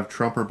going to have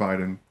Trump or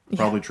Biden.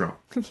 Probably Trump.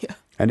 Yeah.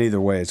 And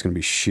either way, it's going to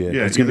be shit.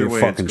 Yeah, it's going to either be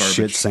a way, fucking it's shit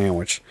garbage.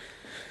 sandwich.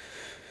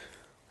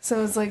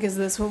 So it's like, is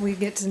this what we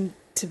get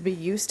to be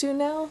used to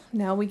now?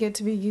 Now we get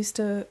to be used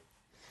to,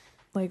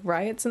 like,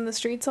 riots in the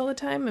streets all the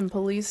time and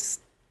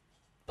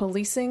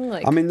policing.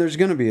 Like, I mean, there's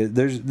going to be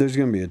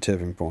a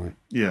tipping point.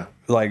 Yeah.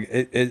 Like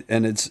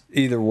and it's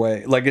either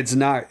way. Like, it's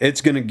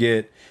going to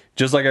get,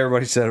 just like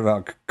everybody said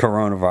about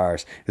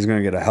coronavirus, it's going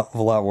to get a hell of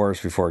a lot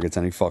worse before it gets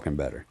any fucking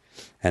better.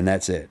 And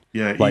that's it.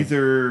 Yeah. Like,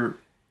 either.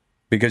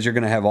 Because you're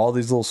going to have all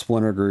these little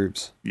splinter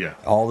groups. Yeah.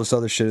 All this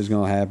other shit is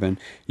going to happen.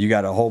 You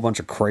got a whole bunch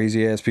of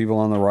crazy ass people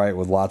on the right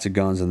with lots of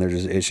guns, and they're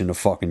just itching to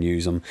fucking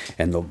use them.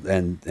 And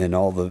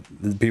all the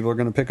people are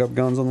going to pick up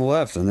guns on the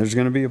left, and there's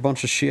going to be a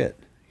bunch of shit.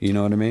 You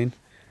know what I mean?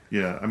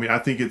 Yeah. I mean, I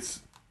think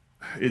it's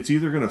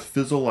either going to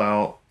fizzle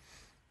out,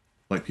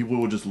 like people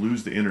will just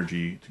lose the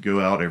energy to go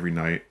out every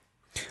night.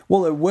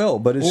 Well, it will,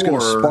 but it's going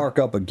to spark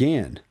up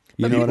again.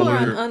 You know what people I are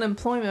mean? on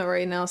unemployment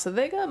right now, so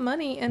they got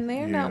money and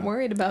they're not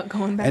worried about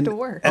going back to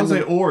work. I'll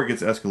say, or it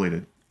gets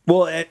escalated.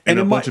 Well, and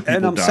a bunch of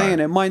people I'm die. saying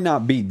it might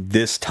not be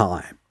this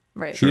time.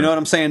 Right. You know what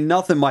I'm saying?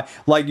 Nothing might,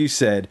 like you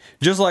said,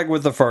 just like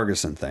with the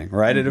Ferguson thing,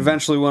 right? It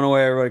eventually went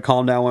away. Everybody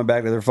calmed down, went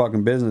back to their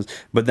fucking business.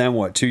 But then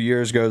what? 2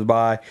 years goes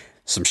by,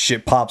 some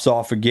shit pops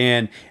off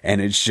again, and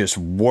it's just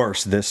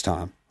worse this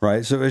time,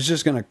 right? So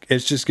it's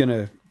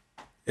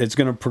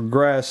gonna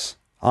progress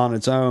on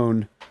its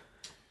own.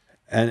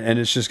 And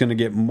it's just going to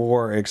get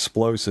more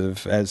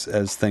explosive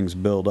as things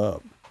build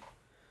up.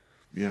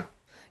 Yeah.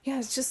 Yeah,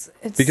 it's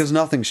because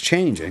nothing's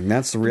changing.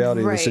 That's the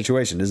reality of Right. the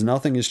situation. Is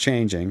nothing is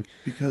changing.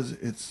 Because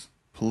it's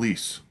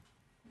police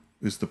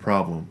is the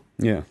problem.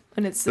 Yeah.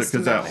 and it's Because that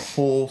systematic.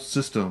 whole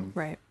system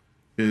Right.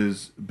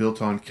 is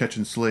built on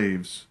catching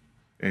slaves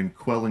and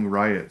quelling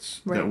riots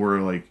Right. that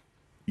were like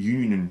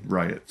union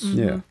riots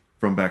Yeah.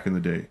 from back in the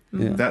day.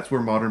 Yeah. That's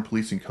where modern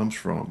policing comes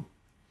from.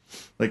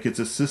 Like, it's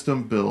a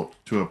system built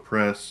to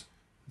oppress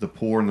the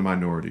poor and the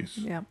minorities.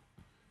 Yeah.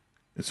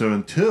 And so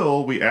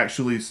until we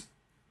actually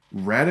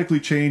radically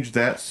change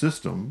that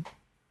system,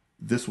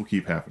 this will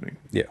keep happening.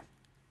 Yeah.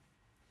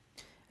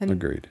 And,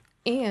 Agreed.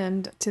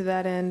 And to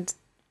that end,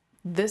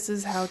 this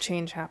is how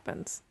change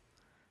happens.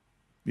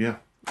 Yeah.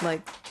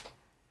 Like,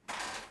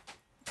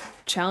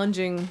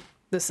 challenging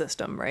the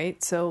system,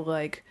 right? So,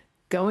 like,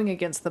 going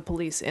against the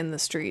police in the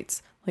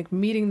streets, like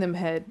meeting them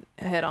head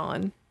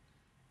on,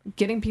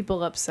 getting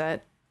people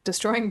upset,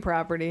 destroying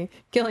property,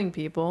 killing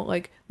people.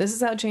 Like, this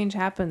is how change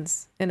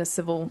happens in a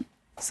civil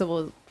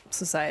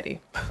society.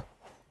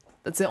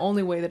 That's the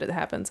only way that it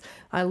happens.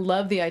 I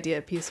love the idea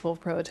of peaceful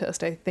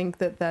protest. I think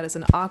that that is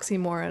an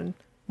oxymoron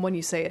when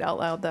you say it out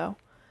loud, though.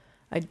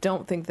 I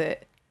don't think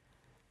that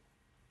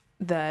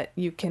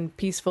you can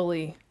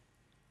peacefully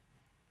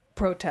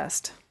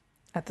protest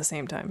at the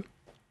same time.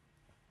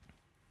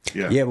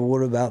 Yeah, but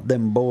what about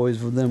them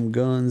boys with them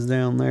guns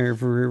down there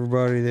for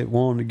everybody that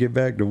wanted to get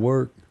back to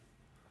work?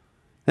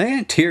 They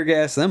ain't tear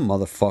gas them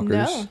motherfuckers.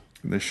 No.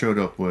 And they showed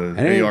up with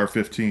And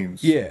AR-15s.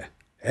 Yeah,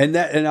 and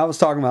I was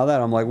talking about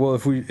that. I'm like, well,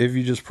 if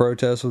you just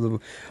protest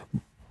with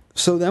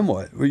so then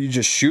what? Will you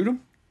just shoot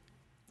them?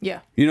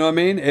 Yeah. You know what I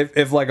mean?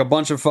 If like a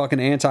bunch of fucking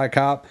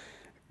anti-cop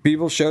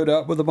people showed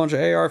up with a bunch of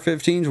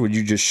AR-15s, would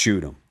you just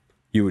shoot them?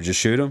 You would just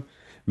shoot them?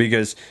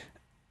 Because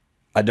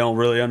I don't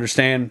really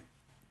understand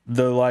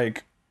I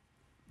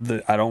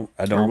don't.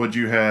 Or would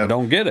you have? I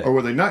don't get it. Or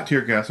would they not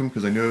tear gas them?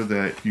 Because I know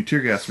that if you tear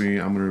gas me,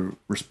 I'm going to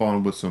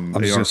respond with some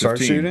I'm just AR-15. gonna start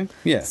shooting.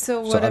 Yeah. So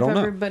what if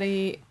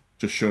everybody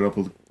just showed up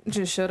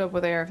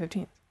with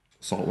AR-15s?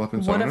 assault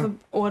weapons?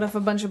 What if a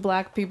bunch of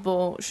black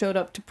people showed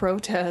up to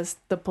protest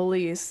the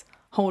police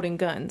holding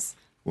guns?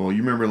 Well, you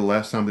remember the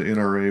last time the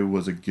NRA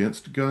was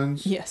against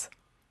guns? Yes.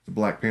 The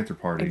Black Panther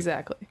Party.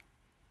 Exactly.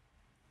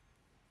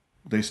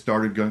 They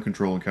started gun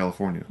control in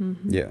California.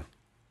 Mm-hmm. Yeah.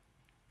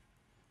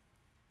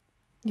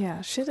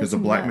 Yeah, shit is because a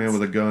black man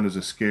with a gun is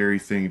a scary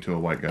thing to a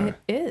white guy. It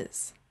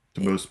is.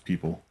 To most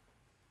people.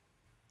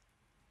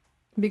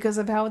 Because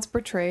of how it's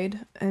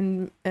portrayed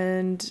and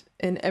in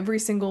every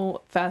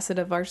single facet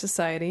of our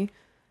society,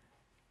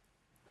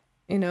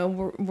 you know,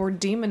 we're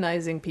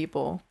demonizing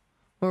people.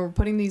 We're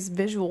putting these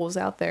visuals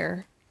out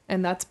there,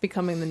 and that's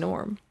becoming the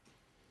norm.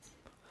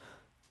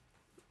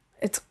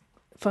 It's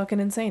fucking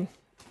insane.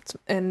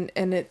 And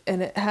it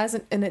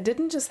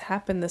didn't just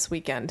happen this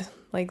weekend.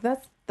 Like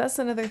that's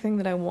another thing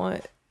that I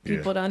want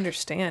people to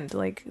understand.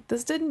 Like,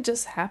 this didn't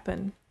just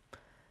happen.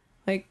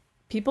 Like,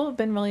 people have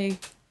been really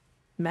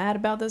mad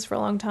about this for a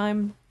long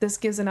time. This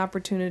gives an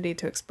opportunity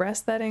to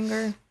express that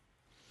anger.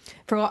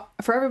 For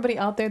everybody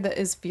out there that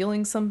is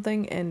feeling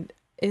something and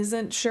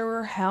isn't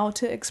sure how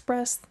to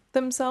express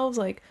themselves,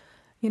 like,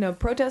 you know,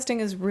 protesting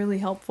is really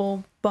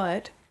helpful,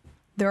 but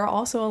there are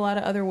also a lot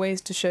of other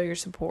ways to show your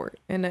support.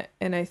 And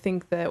I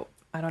think that,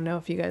 I don't know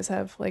if you guys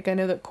have, like, I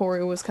know that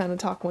Corey was kind of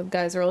talking with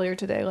guys earlier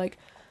today, like,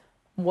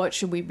 what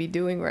should we be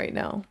doing right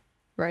now?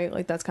 Right?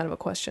 Like, that's kind of a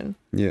question.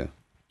 Yeah.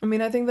 I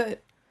mean, I think that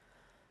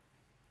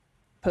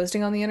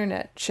posting on the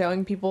internet,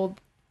 showing people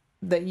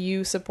that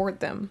you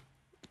support them,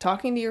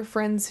 talking to your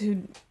friends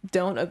who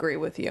don't agree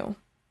with you,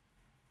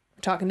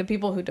 talking to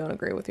people who don't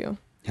agree with you,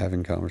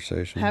 having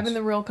conversations, having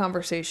the real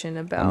conversation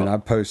about. I mean,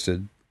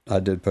 I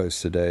did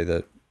post today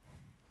that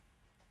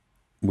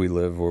we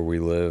live where we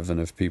live, and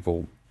if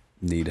people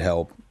need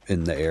help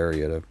in the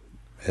area, to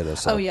hit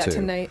us up. Oh yeah, too.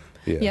 Tonight.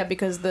 Yeah,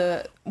 because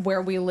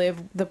where we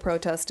live, the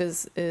protest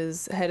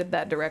is headed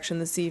that direction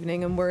this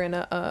evening, and we're in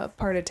a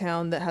part of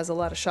town that has a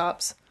lot of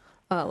shops,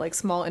 like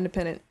small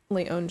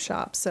independently owned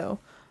shops. So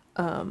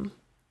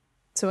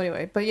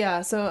anyway, but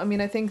yeah, so I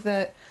mean, I think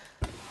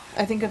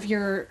if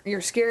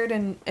you're scared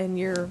and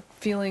you're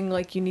feeling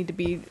like you need to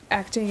be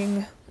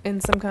acting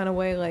in some kind of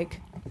way, like,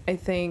 I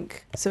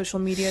think social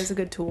media is a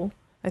good tool.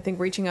 I think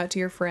reaching out to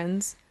your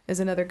friends is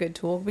another good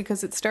tool,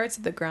 because it starts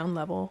at the ground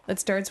level. It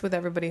starts with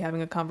everybody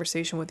having a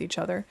conversation with each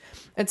other.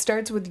 It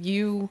starts with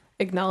you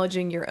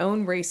acknowledging your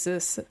own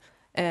racists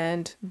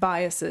and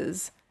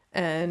biases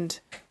and,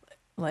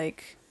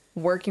 like,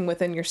 working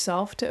within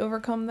yourself to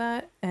overcome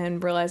that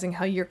and realizing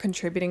how you're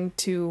contributing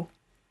to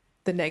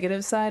the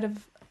negative side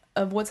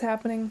of what's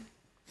happening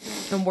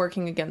and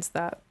working against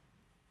that.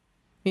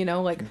 You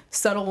know, like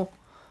subtle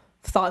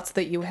thoughts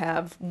that you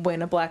have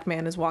when a black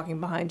man is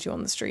walking behind you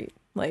on the street.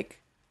 Like,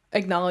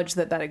 acknowledge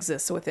that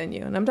exists within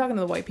you. And I'm talking to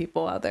the white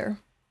people out there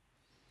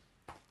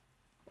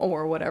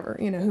or whatever,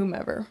 you know,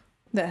 whomever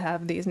that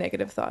have these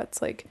negative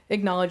thoughts. Like,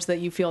 acknowledge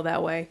that you feel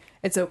that way.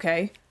 It's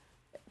okay,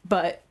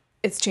 but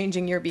it's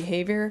changing your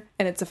behavior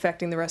and it's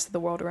affecting the rest of the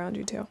world around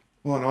you too.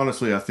 Well, and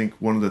honestly, I think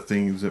one of the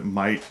things that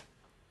might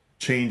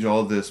change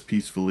all this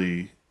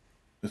peacefully,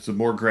 it's a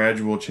more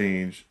gradual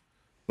change,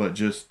 but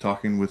just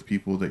talking with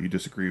people that you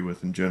disagree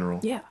with in general.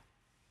 Yeah.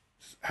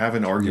 Have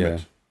an argument.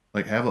 Yeah.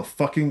 Like, have a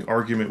fucking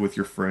argument with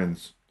your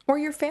friends. Or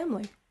your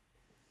family.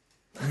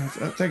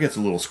 That gets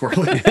a little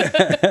squirrely.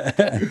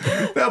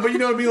 No, but you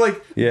know what I mean?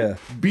 Like, yeah.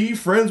 Be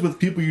friends with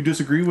people you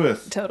disagree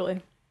with.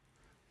 Totally.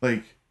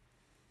 Like,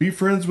 be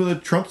friends with a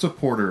Trump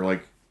supporter.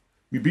 Like,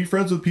 you be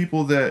friends with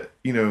people that,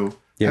 you know,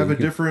 have a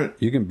different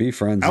You can be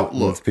friends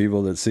outlook. with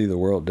people that see the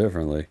world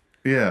differently.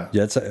 Yeah.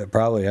 That's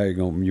probably how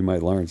you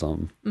might learn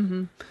something.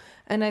 Mm-hmm.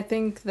 And I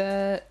think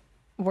that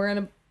we're in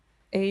an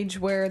age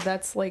where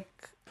that's, like,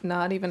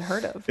 not even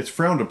heard of. It's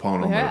frowned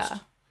upon almost. Yeah.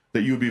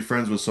 That you would be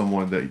friends with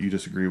someone that you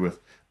disagree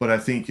with. But I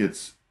think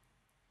it's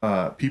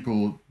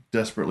people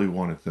desperately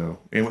want it, though.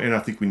 And I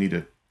think we need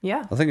it.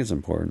 Yeah. I think it's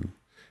important.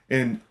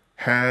 And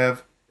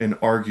have an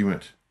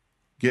argument.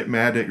 Get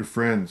mad at your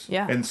friends.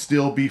 Yeah. And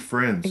still be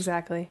friends.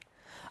 Exactly.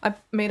 I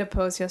made a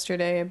post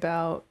yesterday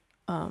about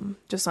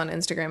just on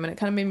Instagram, and it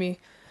kind of made me,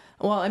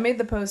 well, I made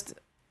the post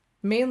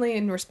mainly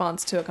in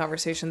response to a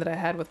conversation that I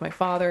had with my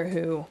father,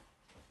 who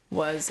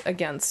was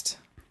against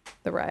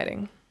the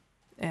rioting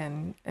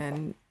and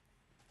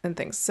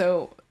things.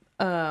 So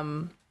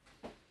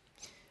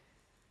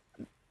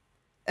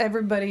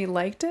everybody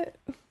liked it.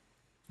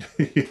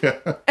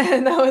 Yeah.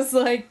 And I was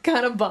like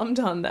kind of bummed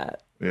on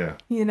that. Yeah.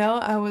 You know,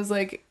 I was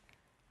like,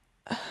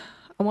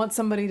 I want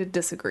somebody to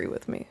disagree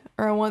with me,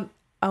 or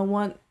I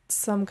want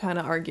some kind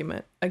of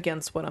argument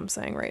against what I'm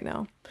saying right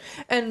now.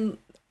 And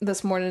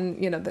this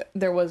morning, you know,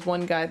 there was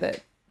one guy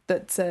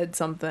that said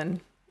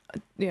something,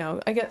 you know,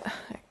 I get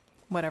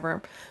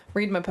whatever,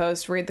 read my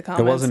post, read the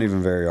comments. It wasn't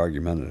even very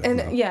argumentative. And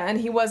no. yeah, and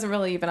he wasn't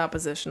really even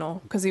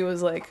oppositional, because he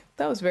was like,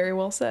 that was very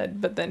well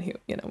said, but then he,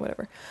 you know,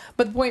 whatever.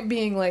 But the point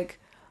being, like,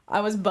 I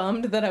was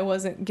bummed that I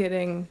wasn't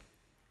getting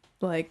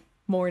like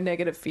more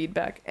negative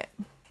feedback,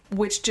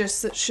 which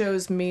just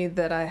shows me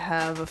that I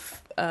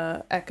have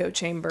a echo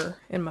chamber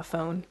in my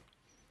phone,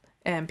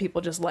 and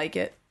people just like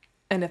it.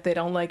 And if they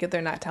don't like it,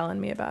 they're not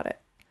telling me about it.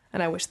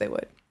 And I wish they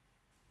would.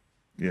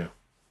 Yeah.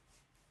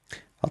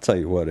 I'll tell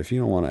you what, if you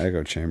don't want an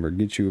echo chamber,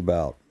 get you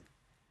about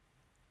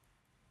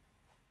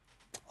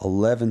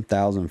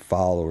 11,000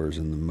 followers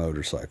in the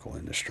motorcycle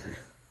industry.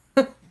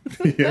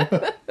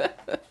 Yeah.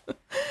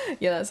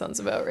 Yeah, that sounds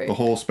about right. The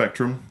whole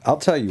spectrum. I'll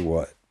tell you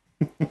what.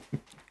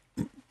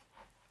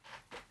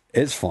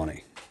 It's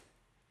funny.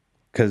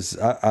 Because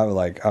I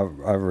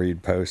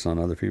read posts on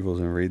other people's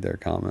and read their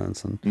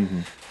comments and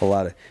a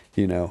lot of,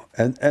 you know,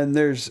 and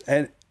there's,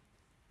 and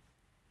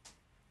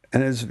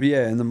it's,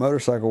 yeah, in the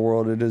motorcycle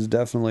world, it is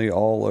definitely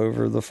all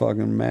over the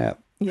fucking map.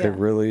 Yeah. It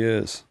really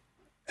is.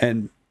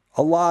 And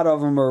a lot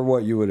of them are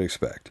what you would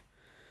expect.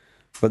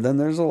 But then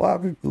there's a lot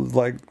of people,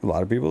 like a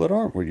lot of people that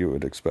aren't what you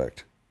would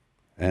expect.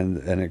 And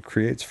it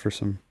creates for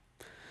some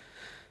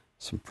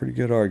pretty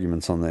good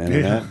arguments on the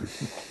internet.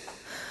 Yeah.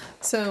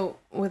 So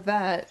with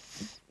that,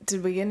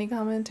 did we get any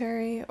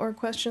commentary or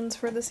questions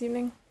for this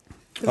evening?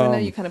 Because I know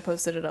you kind of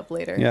posted it up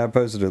later. Yeah, I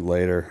posted it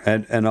later.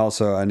 And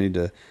also I need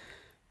to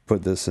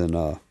put this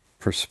in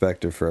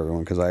perspective for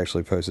everyone, because I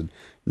actually posted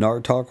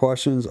Nard Talk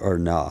questions or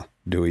nah.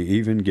 Do we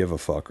even give a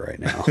fuck right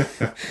now?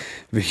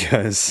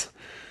 Because,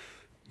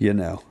 you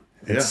know,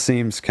 it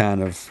seems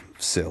kind of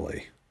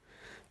silly.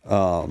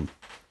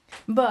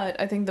 But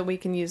I think that we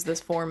can use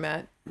this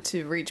format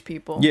to reach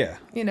people. Yeah.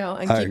 You know,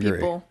 and keep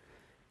people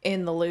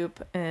in the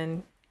loop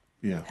and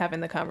having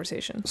the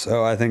conversation.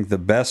 So I think the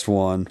best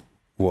one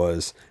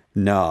was,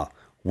 nah,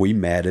 we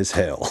mad as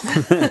hell.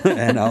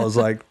 And I was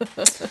like,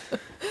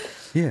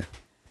 yeah,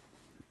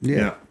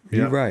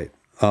 you're right.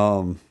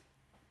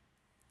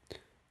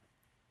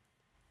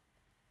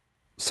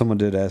 Someone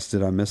did ask,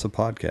 did I miss a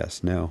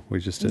podcast? No,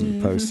 we just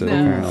didn't post it,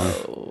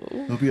 apparently.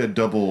 There'll be a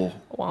double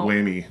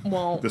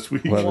whammy this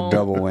week. We'll have a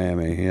double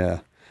whammy,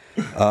 yeah.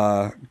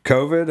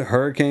 COVID,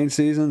 hurricane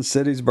season,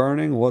 cities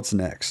burning. What's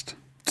next?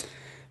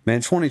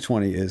 Man,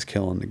 2020 is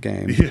killing the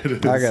game. Yeah, it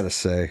is. I gotta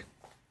say.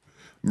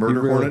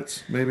 Murder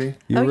hornets, maybe?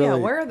 Yeah,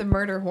 where are the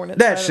murder hornets,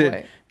 that by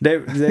shit, the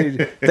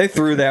way? They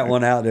threw that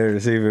one out there to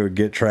see if it would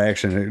get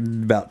traction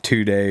in about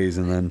 2 days,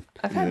 and then...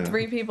 I've had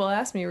 3 people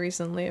ask me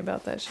recently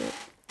about that shit.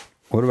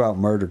 What about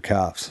murder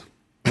cops?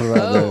 What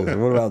about those?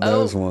 What about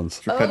those ones?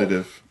 It's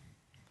repetitive.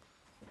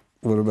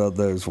 What about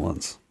those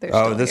ones?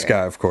 This here.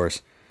 guy, of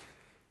course.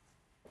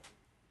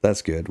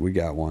 That's good. We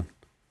got one.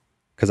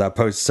 Because I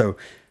posted... So,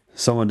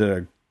 someone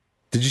did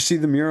you see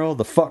the mural?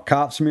 The Fuck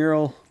Cops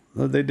mural?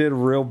 They did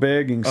real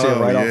big. You can see it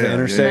right off the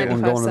interstate when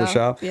going to the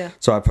shop. Yeah.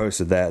 So I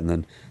posted that, and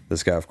then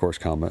this guy, of course,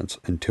 comments,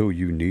 until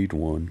you need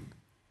one.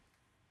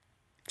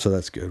 So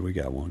that's good. We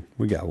got one.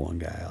 We got one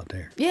guy out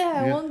there.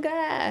 Yeah, one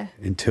guy.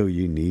 Until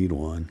you need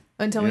one.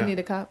 Until we need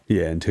a cop.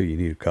 Yeah, until you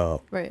need a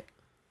cop. Right.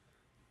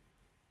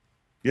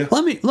 Yeah.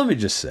 Let me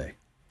just say,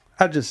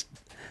 this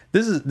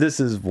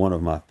is one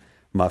of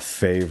my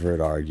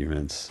favorite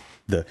arguments.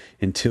 The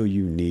until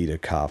you need a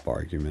cop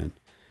argument.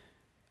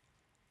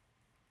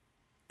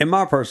 In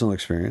my personal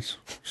experience,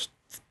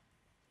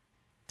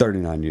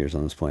 39 years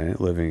on this planet,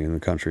 living in the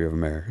country of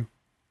America.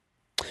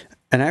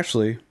 And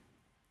actually,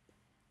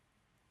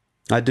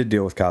 I did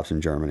deal with cops in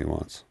Germany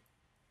once.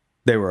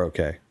 They were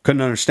okay.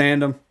 Couldn't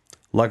understand them.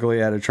 Luckily,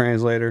 I had a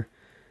translator.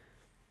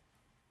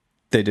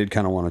 They did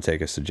kind of want to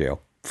take us to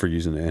jail for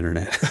using the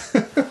internet.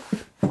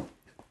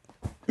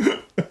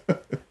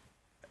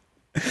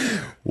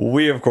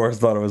 We, of course,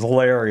 thought it was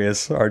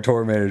hilarious. Our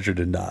tour manager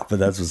did not, but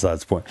that's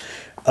besides the point.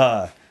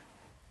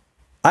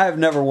 I have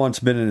never once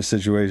been in a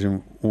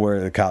situation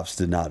where the cops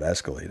did not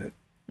escalate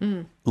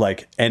it.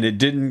 Like, and it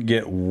didn't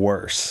get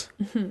worse.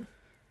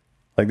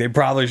 Like, they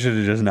probably should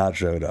have just not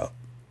showed up.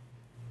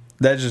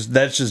 That's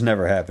just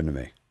never happened to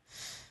me.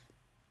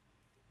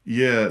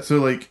 Yeah, so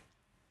like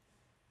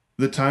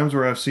the times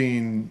where I've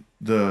seen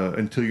the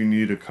until you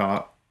need a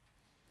cop,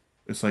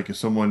 it's like if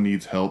someone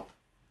needs help.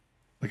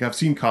 Like I've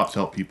seen cops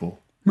help people.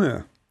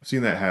 Yeah. I've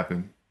seen that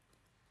happen.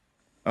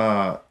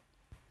 But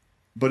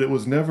it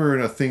was never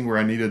a thing where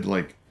I needed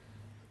like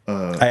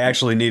I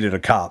actually needed a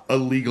cop. A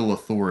legal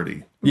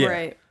authority. Yeah.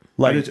 Right.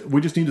 Like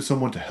we just needed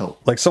someone to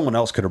help. Like someone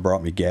else could have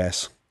brought me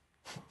gas.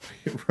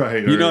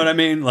 Right. You know what I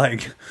mean?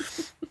 Like,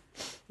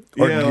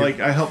 yeah, like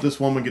I helped this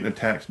woman get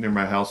attacked near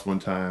my house one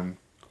time.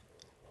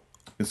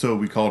 And so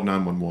we called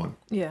 911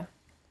 Yeah.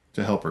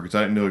 to help her because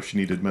I didn't know if she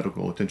needed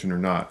medical attention or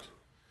not.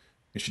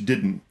 And she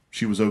didn't.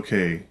 She was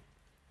okay.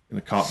 And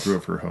the cop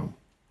drove her home.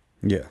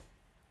 yeah.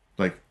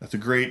 Like, it's a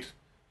great,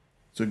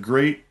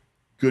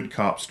 good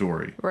cop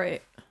story.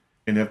 Right.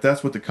 And if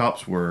that's what the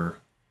cops were,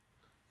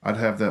 I'd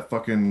have that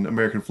fucking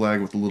American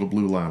flag with the little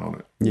blue line on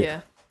it.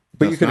 Yeah.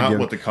 But That's you could not have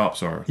what the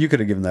cops are. You could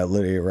have given that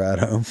lady a ride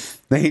home.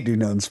 They ain't do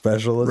nothing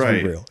special. Let's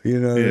Right. be real. You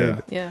know what I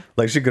mean? Yeah.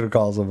 Like, she could have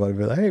called somebody and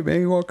be like, hey, man,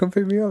 you want to come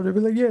pick me up? They'd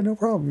be like, yeah, no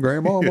problem,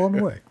 Grandma. I'm on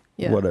the way.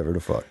 Yeah. Whatever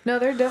the fuck. No,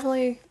 there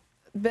definitely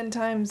been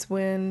times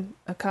when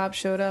a cop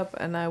showed up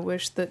and I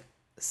wish that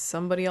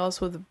somebody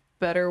else with a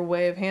better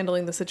way of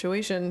handling the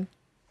situation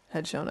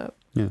had shown up.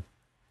 Yeah.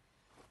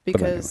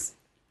 Because,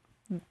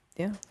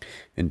 yeah,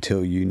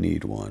 Until you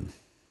need one.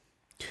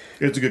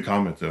 It's a good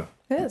comment, though.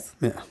 it is.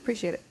 Yeah.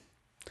 Appreciate it.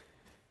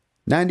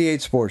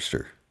 98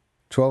 Sportster.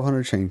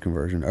 1200 chain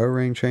conversion.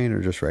 O-ring chain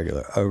or just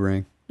regular?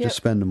 O-ring. Yep. Just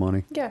spend the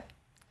money. Yeah.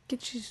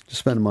 Get you. Just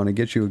spend the money.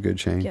 Get you a good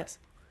chain. Yes.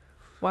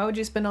 Why would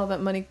you spend all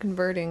that money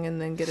converting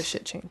and then get a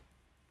shit chain?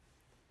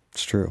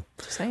 It's true.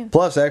 Just saying.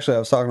 Plus, actually, I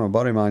was talking to a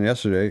buddy of mine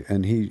yesterday,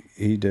 and he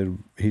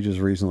just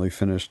recently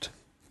finished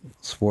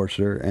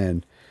Sportster,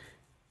 and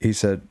he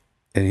said,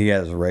 and he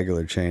has a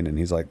regular chain, and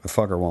he's like, the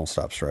fucker won't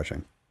stop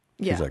stretching.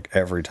 Yeah. He's like,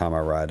 every time I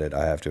ride it,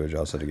 I have to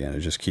adjust it again.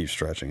 It just keeps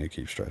stretching. It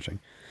keeps stretching.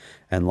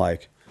 And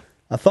like,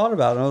 I thought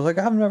about it, and I was like,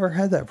 I've never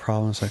had that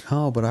problem. It's like,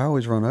 oh, but I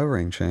always run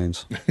O-ring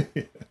chains.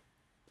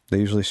 They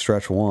usually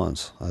stretch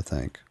once, I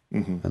think,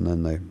 and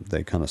then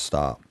they kind of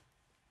stop.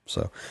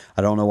 So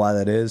I don't know why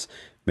that is.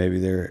 Maybe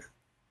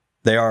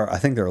they are. I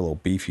think they're a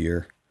little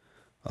beefier.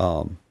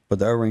 But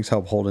the O-rings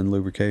help hold in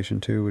lubrication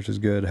too, which is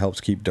good. It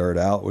helps keep dirt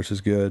out, which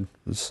is good.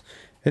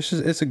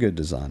 It's a good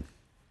design.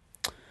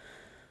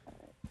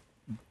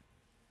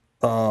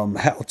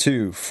 How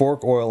to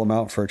fork oil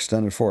amount for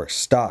extended forks.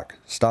 Stock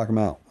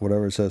amount,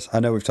 whatever it says. I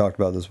know we've talked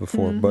about this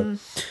before, but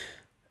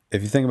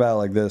if you think about it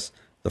like this,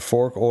 the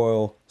fork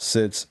oil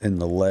sits in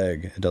the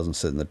leg. It doesn't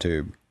sit in the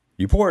tube.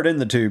 You pour it in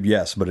the tube,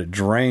 yes, but it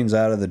drains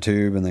out of the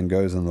tube and then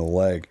goes in the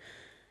leg.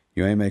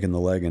 You ain't making the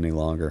leg any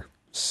longer.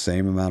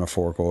 Same amount of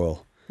fork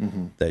oil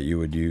that you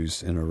would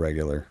use in a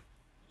regular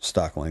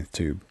stock length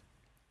tube.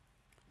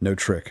 No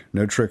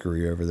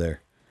trickery over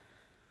there.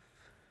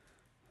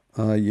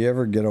 You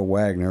ever get a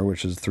Wagner,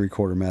 which is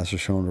 3/4 master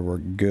cylinder,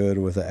 work good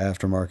with an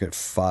aftermarket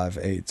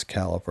 5/8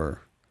 caliper?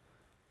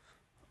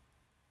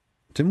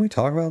 Didn't we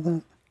talk about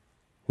that?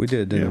 We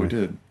did, didn't we? Yeah,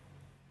 we did.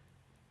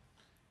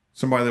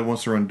 Somebody that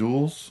wants to run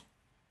duels?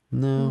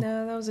 No.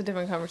 No, that was a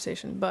different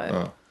conversation.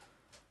 But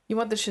you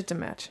want the shit to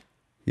match.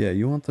 Yeah,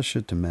 you want the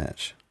shit to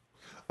match.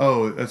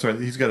 Oh, that's right.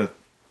 He's got a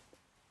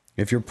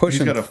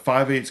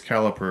 5/8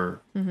 caliper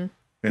and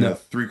a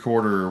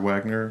 3/4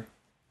 Wagner.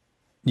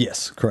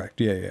 Yes,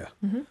 correct. Yeah.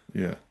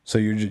 Yeah. So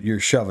you're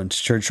trying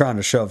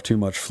to shove too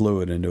much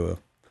fluid into a.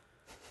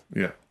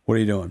 Yeah. What are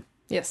you doing?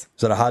 Yes.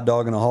 Is that a hot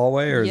dog in a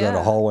hallway, or is that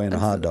a hallway and a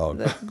hot dog?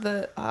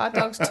 The hot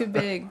dog's too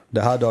big.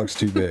 The hot dog's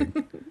too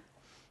big.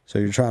 So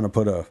you're trying to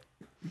put a.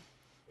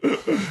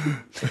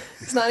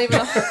 It's not even.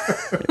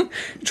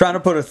 Trying to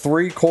put a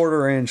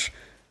 3/4 inch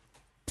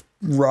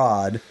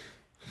rod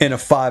in a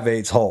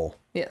 5/8 hole.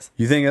 Yes.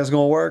 You think that's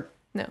gonna work?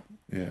 No.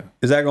 Yeah.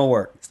 Is that gonna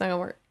work? It's not gonna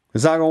work.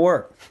 It's not gonna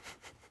work.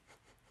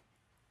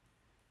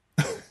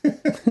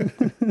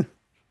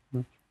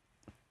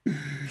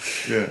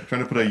 Yeah.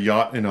 Trying to put a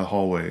yacht in a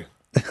hallway.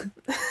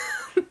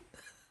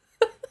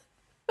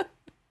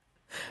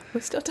 We're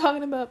still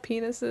talking about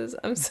penises.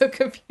 I'm so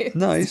confused.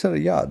 No, you said a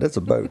yacht. That's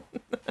a boat.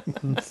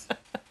 That's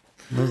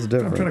I'm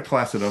different. trying to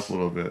class it up a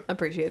little bit. I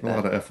appreciate A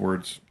lot that. of F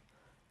words.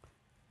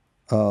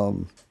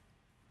 Y'all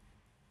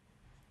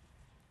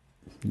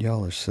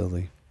are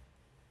silly.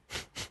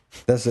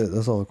 That's it.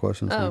 That's all the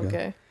questions Oh, we got.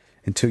 okay.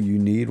 Until you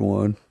need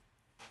one.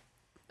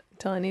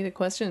 Until I need a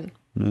question.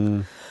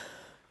 Yeah.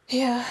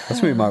 Yeah.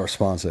 That's gonna be my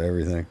response to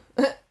everything.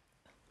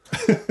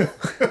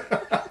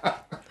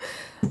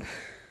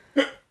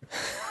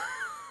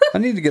 I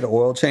need to get an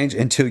oil change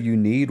until you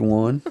need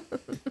one.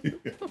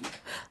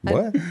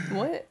 What?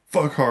 What?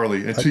 Fuck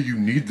Harley until you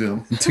need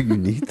them. Until you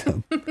need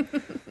them.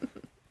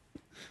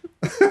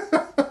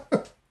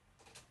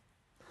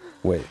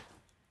 Wait.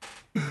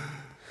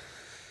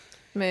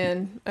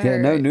 Man. Yeah,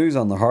 no alright. news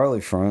on the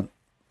Harley front.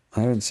 I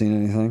haven't seen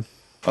anything.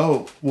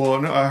 Oh,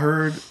 well, no, I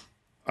heard.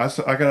 I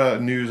got a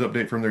news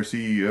update from their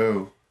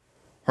CEO.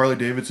 Harley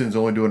Davidson's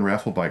only doing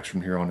raffle bikes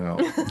from here on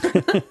out.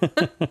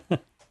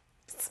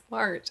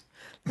 Smart.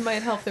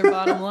 Might help their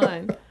bottom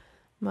line.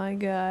 My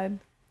God.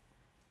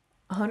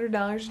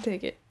 $100 a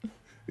ticket.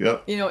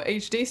 Yep. You know what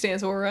HD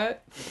stands for, right?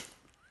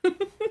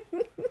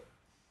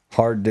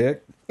 Hard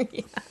dick.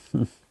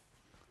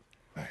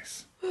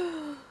 Nice.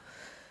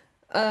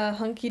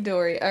 Hunky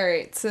dory. All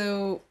right,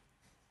 so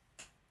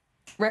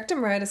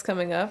Rectum Ride is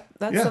coming up.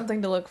 That's Yeah.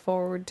 something to look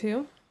forward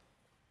to.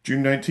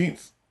 June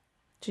 19th.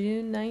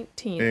 June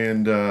 19th.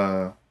 And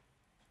I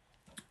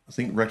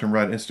think Rectum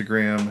Ride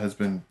Instagram has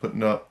been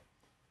putting up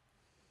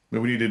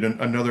But we needed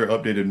another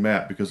updated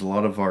map because a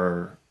lot of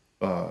our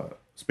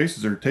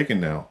spaces are taken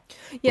now.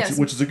 Yes.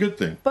 Which is a good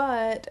thing.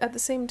 But at the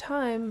same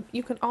time,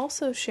 you can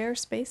also share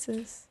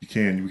spaces. You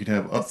can. We can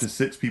have up to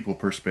 6 people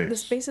per space. The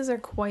spaces are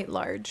quite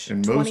large.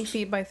 And 20 most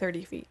feet by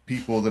 30 feet.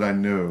 people that I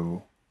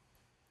know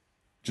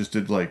just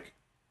did like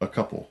a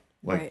couple.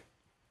 Like, right.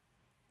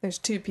 There's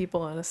 2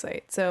 people on a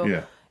site. So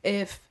yeah.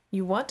 if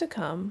you want to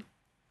come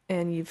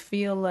and you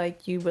feel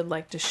like you would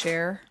like to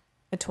share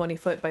a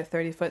 20-foot by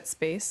 30-foot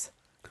space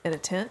in a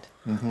tent,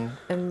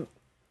 and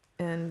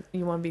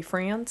you want to be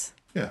friends,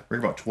 Yeah, bring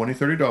about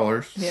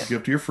 $20-$30. Yeah.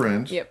 Give to your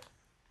friends. yep,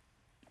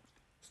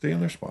 Stay in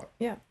their spot.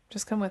 yeah,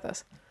 just come with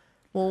us.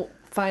 We'll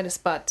find a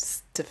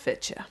spot to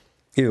fit you.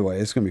 Either way,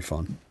 it's gonna be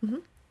fun.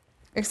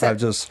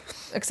 Except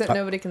I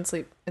nobody can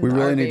sleep in we the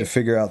really RV. need to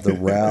figure out the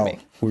route. RV.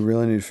 We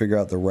really need to figure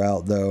out the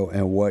route though,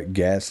 and what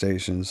gas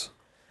stations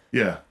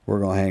Yeah. we're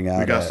gonna hang out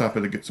We got to at. stop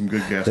at to get some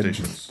good gas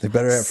stations. They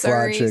better have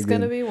fried Surrey's chicken.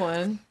 going to be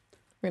one.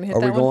 We're going to hit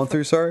Are that we one. going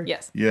through Surrey?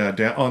 Yes.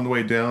 Yeah, on the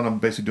way down, I'm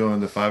basically doing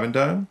the 5 and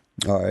dime.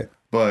 All right.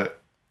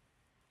 But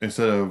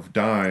instead of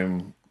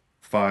dime,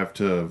 5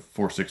 to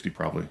 460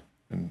 probably.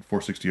 And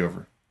 460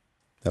 over.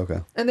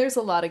 Okay. And there's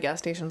a lot of gas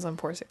stations on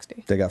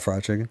 460. They got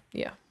fried chicken.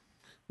 Yeah.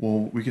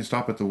 Well, we can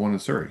stop at the one in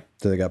Surrey.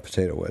 Do they got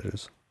potato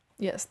wedges?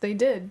 Yes, they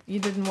did. You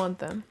didn't want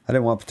them. I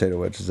didn't want potato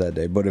wedges that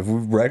day, but if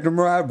we wrecked them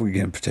right, we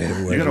get potato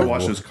wedges. You got to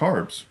watch those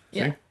carbs.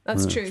 Yeah, See?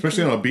 that's true.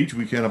 Especially on a beach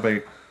weekend, I bet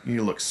you need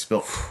to look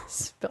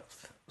svelte.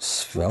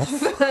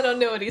 Svelte? I don't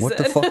know what he What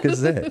said. the fuck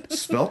is that?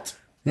 Svelte?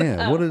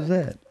 Yeah, what is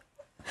that?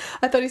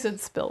 I thought he said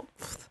spilt.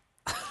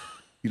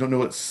 You don't know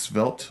what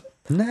svelte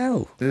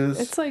No. is?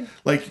 It's like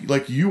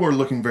Like you are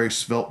looking very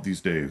svelte these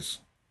days.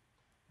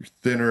 You're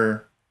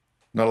thinner,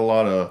 not a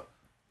lot of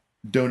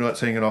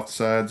donuts hanging off the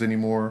sides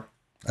anymore.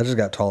 I just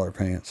got taller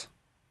pants.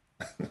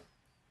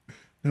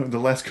 No, the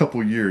last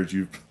couple of years,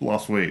 you've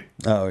lost weight.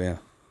 Oh, yeah.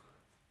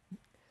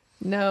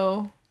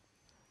 no,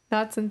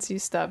 not since you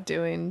stopped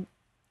doing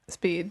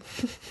speed,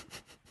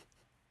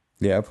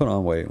 Yeah, I put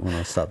on weight when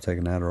I stopped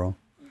taking Adderall.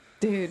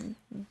 dude.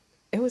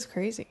 It was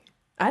crazy.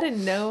 I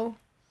didn't know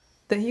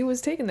that he was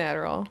taking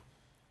Adderall,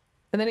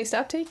 and then he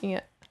stopped taking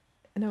it,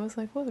 and I was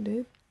like, "Whoa,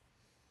 dude."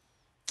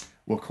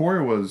 Well,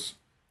 Corey was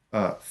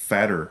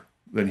fatter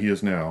than he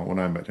is now when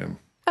I met him.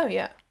 Oh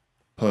yeah.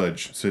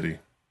 Pudge City.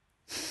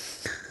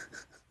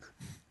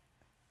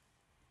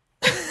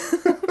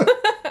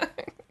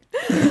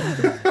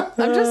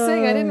 I'm just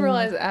saying, I didn't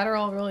realize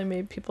Adderall really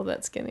made people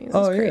that skinny.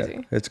 That's crazy.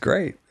 Yeah. It's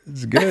great.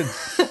 It's good.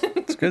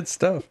 It's good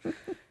stuff.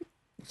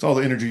 It's all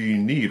the energy you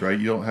need, right?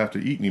 You don't have to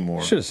eat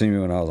anymore. Should have seen me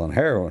when I was on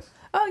heroin.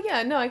 Oh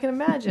yeah, no, I can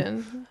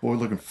imagine. Boy,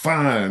 looking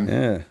fine.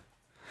 Yeah.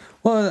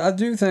 Well, I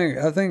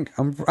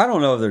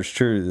don't know if there's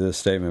truth to this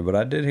statement, but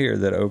I did hear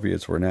that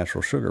opiates were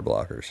natural sugar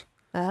blockers.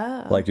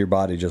 Ah. Like your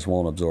body just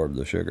won't absorb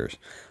the sugars.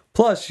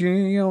 Plus,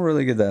 you don't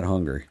really get that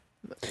hungry.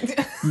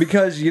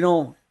 Because you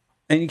don't,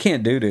 and you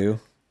can't do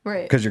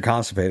Right. because you're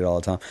constipated all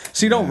the time.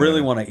 So you don't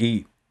really want to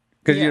eat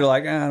because Yeah. you're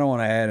like, I don't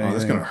want to add anything. Oh,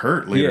 that's going to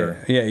hurt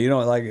later. Yeah, you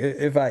don't like,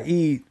 if I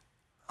eat,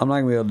 I'm not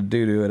going to be able to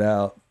do it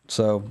out.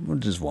 So we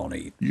just won't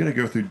eat. You got to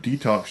go through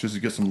detox just to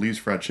get some Lee's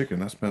fried chicken.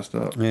 That's messed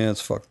up. Yeah, it's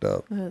fucked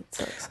up. That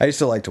sucks. I used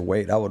to like to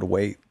wait. I would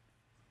wait.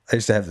 I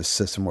used to have this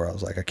system where I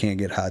was like, I can't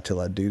get high till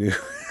I do.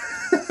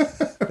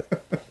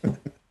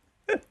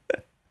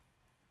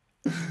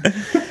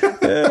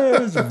 Yeah,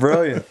 it was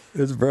brilliant.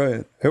 It's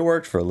brilliant. It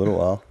worked for a little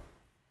while.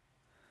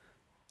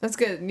 That's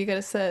good. You got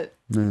to set,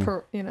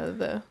 the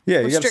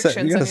Yeah, you gotta set,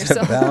 restrictions you on gotta set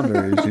yourself.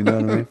 boundaries. You know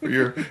what I mean? For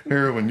your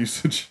heroin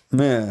usage.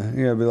 Yeah,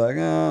 you gotta be like,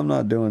 oh, I'm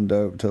not doing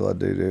dope till I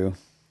do.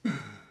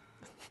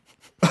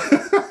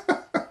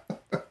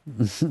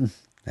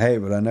 Hey,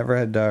 but I never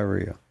had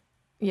diarrhea.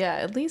 Yeah,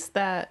 at least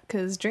that,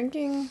 because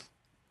drinking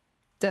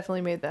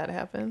definitely made that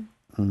happen.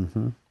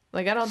 Mm-hmm.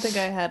 Like, I don't think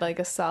I had like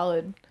a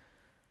solid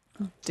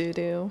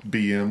doo-doo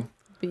BM.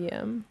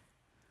 BM.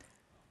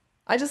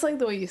 I just like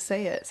the way you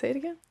say it. Say it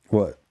again.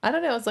 What? I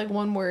don't know. It's like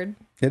one word.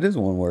 It is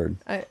one word.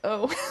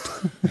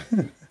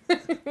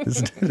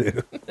 It's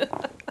doo-doo.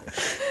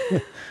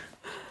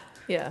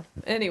 Yeah.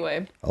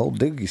 Anyway, Old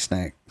doogie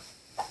snack.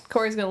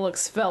 Corey's gonna look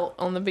svelte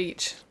on the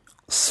beach.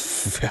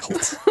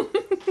 Svelte.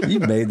 You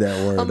made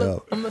that word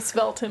up. I'm gonna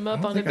svelte him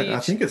up on the beach. I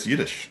think it's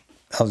Yiddish.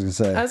 I was gonna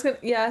say.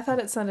 I thought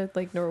it sounded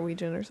like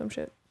Norwegian or some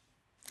shit.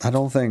 I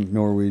don't think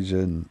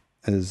Norwegian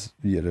is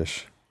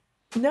Yiddish.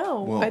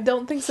 No, Well, I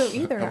don't think so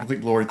either. I don't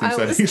think Lori thinks I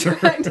that was either.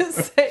 trying to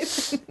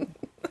say.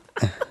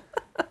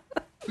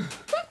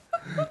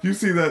 You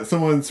see that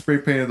someone spray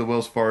painted the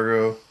Wells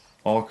Fargo,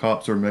 all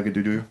cops are mega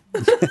doo-doo?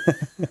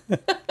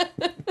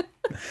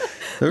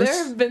 There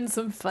have been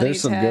some funny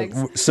There's some tags.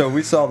 good. So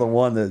we saw the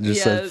one that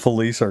just said Yes.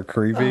 police are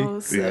creepy. Oh,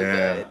 so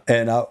Yeah. good.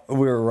 And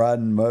we were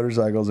riding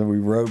motorcycles and we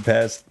rode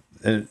past,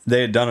 and they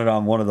had done it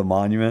on one of the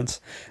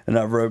monuments. And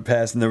I rode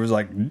past, and there was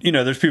like,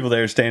 there's people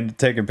there standing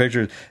taking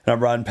pictures. And I'm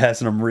riding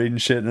past and I'm reading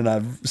shit, and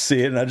I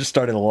see it, and I just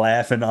started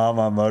laughing on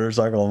my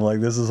motorcycle. I'm like,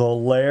 this is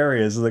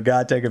hilarious. And the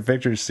guy taking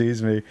pictures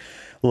sees me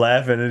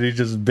laughing, and he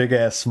just big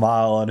ass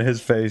smile on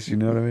his face. You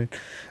know what I mean?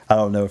 I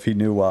don't know if he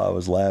knew why I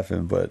was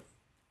laughing, but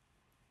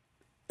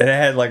And it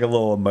had like a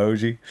little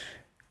emoji.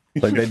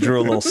 Like they drew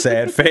a little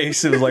sad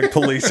face. It was like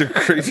police are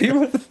creepy.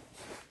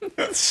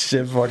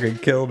 Shit fucking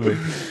killed me.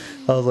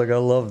 I was like, I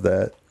love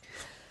that.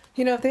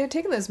 You know, if they had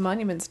taken those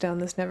monuments down,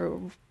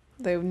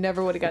 they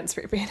never would have gotten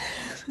spray painted.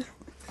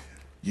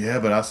 Yeah,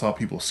 but I saw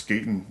people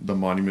skating the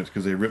monuments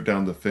because they ripped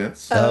down the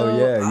fence. Oh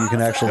yeah, you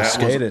can actually That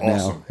skate was it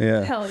awesome. now.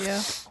 Yeah. Hell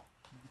yeah.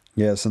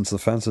 Yeah, since the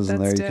fence is in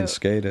there, That's you can dope.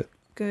 skate it.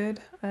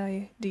 Good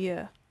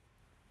idea.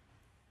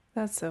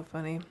 That's so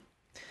funny.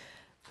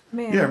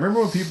 Man. Yeah,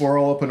 remember when people were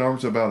all up in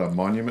arms about a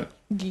monument?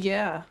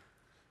 Yeah.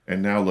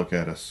 And now look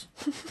at us.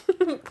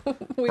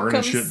 We've Burning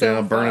come shit so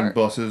down, far. burning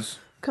buses,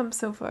 Come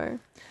so far.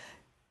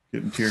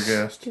 getting tear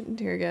gassed. Getting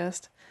tear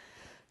gassed.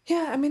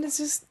 Yeah, I mean, it's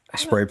just...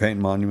 Spray paint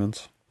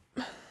monuments.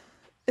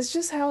 It's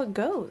just how it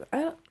goes.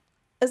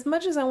 As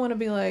much as I want to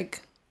be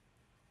like...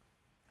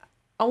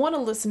 I want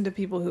to listen to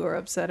people who are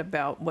upset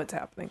about what's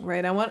happening,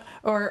 right? I want...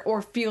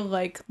 Or feel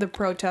like the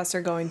protests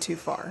are going too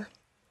far.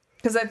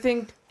 Because I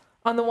think,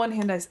 on the one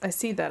hand, I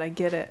see that. I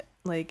get it.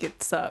 Like,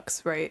 it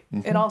sucks, right?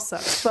 Mm-hmm. It all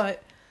sucks.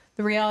 But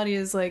the reality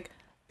is, like,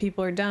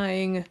 people are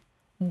dying.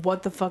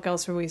 What the fuck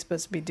else are we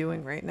supposed to be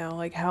doing right now?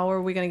 Like, how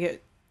are we going to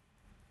get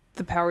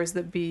the powers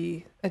that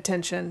be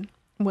attention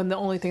when the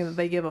only thing that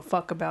they give a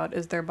fuck about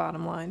is their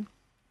bottom line?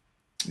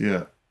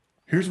 Yeah.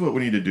 Here's what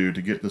we need to do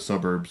to get the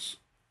suburbs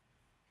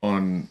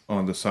on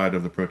the side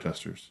of the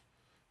protesters.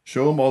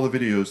 Show them all the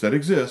videos that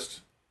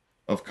exist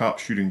of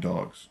cops shooting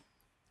dogs.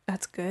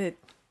 That's good.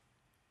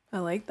 I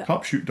like that.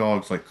 Cops shoot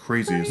dogs like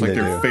crazy. It's like They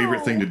their do.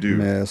 favorite thing to do.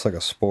 Yeah, it's like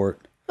a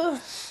sport. Ugh.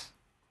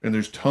 And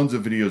there's tons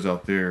of videos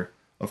out there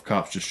of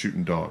cops just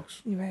shooting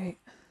dogs. You're right.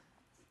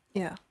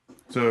 Yeah.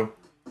 So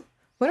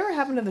Whatever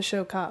happened to the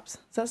show Cops?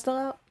 Is that still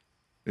out?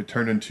 it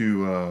turned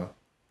into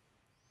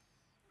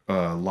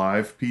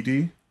Live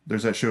PD.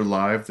 There's that show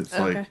Live that's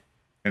Okay. like,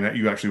 and that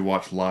you actually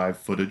watch live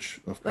footage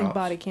of cops. Like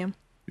body cam?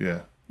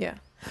 Yeah. Yeah.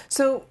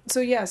 So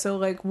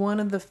like one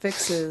of the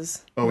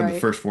fixes. Oh, right? in the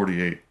first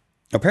 48.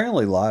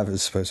 Apparently, Live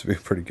is supposed to be a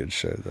pretty good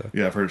show, though.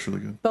 Yeah, I've heard it's really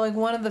good. But like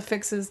one of the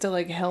fixes to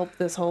like help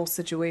this whole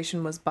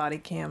situation was body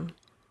cam,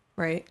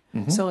 right?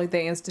 So like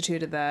they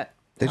instituted that.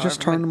 They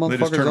just however turned the They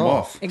just motherfuckers turn them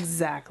off. off.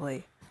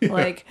 Exactly.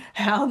 Like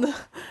how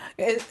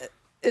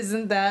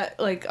isn't that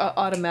like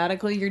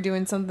automatically you're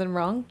doing something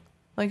wrong?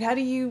 Like how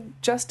do you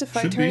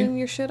justify Should be. turning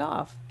your shit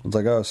off? It's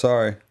like, oh,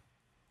 sorry.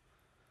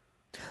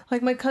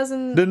 Like my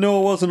cousin. Didn't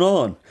know it wasn't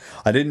on.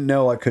 I didn't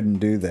know I couldn't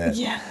do that.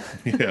 Yeah.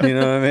 Yeah. You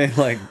know what I mean?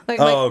 Like Like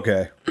oh,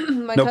 okay.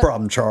 My No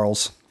problem,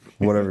 Charles.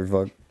 Whatever the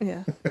fuck.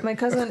 Yeah. My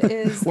cousin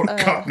is. What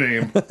a cop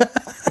name.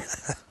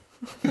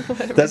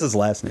 That's his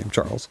last name,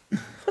 Charles.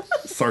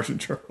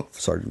 Sergeant Charles.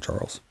 Sergeant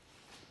Charles.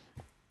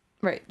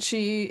 Right.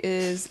 She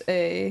is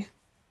a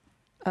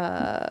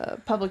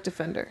public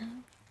defender.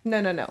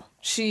 No.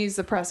 She's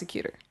a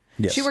prosecutor.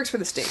 Yes. She works for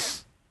the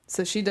state.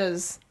 So she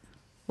does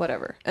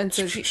whatever. And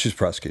so She's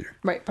prosecutor.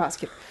 right,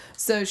 prosecutor.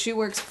 So she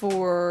works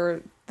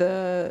for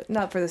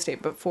not for the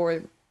state, but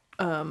for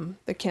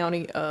the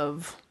county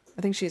of,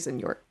 I think she's in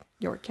York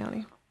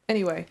County.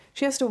 Anyway,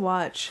 she has to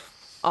watch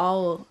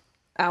all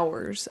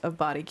hours of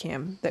body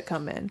cam that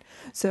come in.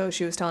 So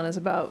she was telling us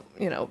about,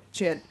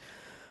 she had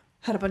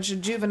a bunch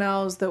of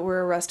juveniles that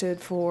were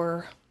arrested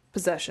for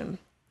possession.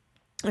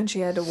 And she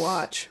had to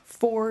watch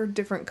 4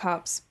 different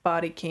cops'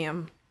 body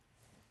cam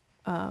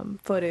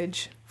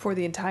footage for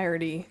the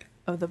entirety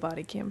of the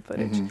body cam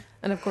footage. Mm-hmm.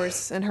 And of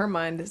course, in her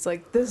mind, it's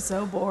like, this is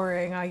so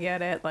boring. I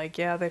get it. Like,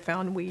 yeah, they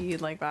found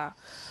weed, like that.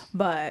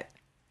 But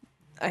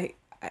I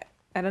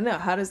don't know.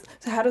 How does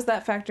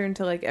that factor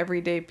into like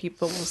everyday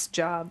people's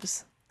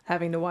jobs,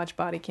 having to watch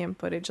body cam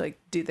footage? Like,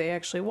 do they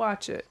actually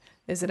watch it?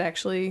 Is it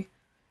actually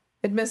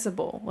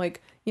admissible?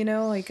 Like, I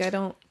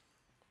don't.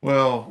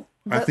 Well,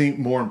 I think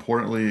more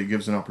importantly, it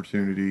gives an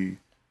opportunity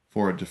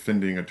for a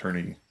defending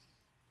attorney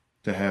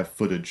to have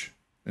footage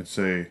and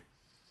say,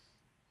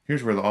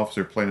 here's where the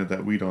officer planted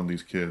that weed on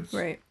these kids.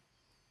 Right.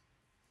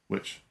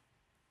 Which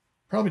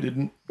probably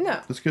didn't. No.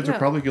 Those kids no. are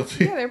probably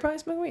guilty. Yeah, they're probably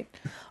smoking weed.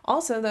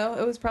 Also, though,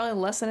 it was probably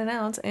less than an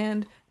ounce,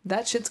 and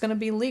that shit's going to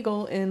be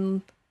legal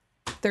in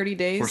 30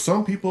 days. For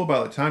some people,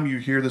 by the time you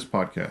hear this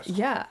podcast.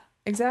 Yeah,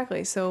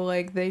 exactly. So,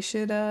 like, they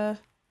should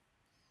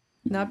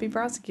not be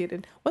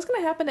prosecuted. What's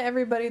going to happen to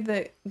everybody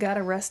that got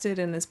arrested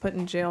and is put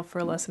in jail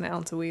for less than an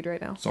ounce of weed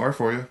right now? Sorry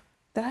for you.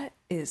 That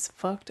is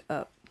fucked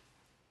up.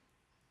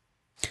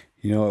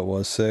 You know what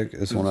was sick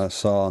is when I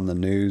saw on the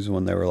news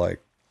when they were like,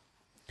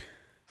 it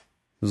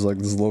was like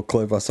this little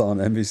clip I saw on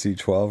NBC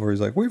 12 where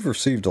he's like, we've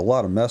received a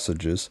lot of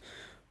messages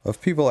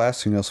of people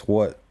asking us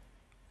what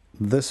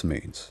this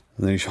means.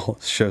 And then he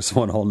shows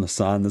someone holding a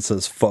sign that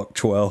says fuck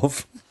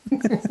 12.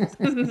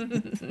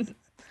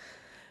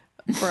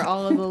 For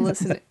all of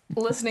the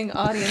listening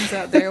audience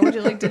out there, would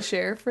you like to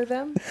share for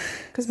them?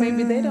 Because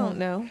maybe they don't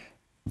know.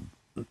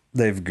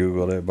 They've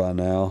Googled it by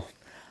now.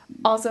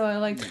 Also, I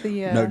liked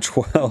the... No,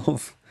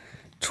 12.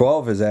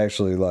 12 is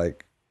actually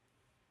like,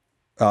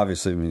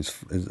 obviously means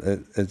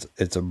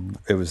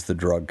it was the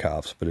drug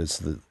cops, but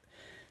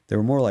they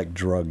were more like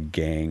drug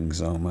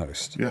gangs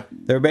almost. Yeah.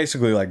 They were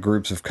basically like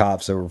groups of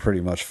cops that were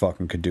pretty much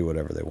fucking could do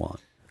whatever they want.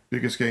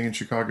 Biggest gang in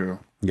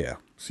Chicago. Yeah.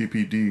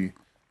 CPD.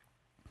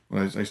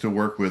 When I used to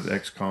work with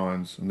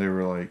ex-cons, and they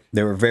were like...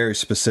 They were very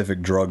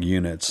specific drug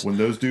units. When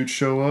those dudes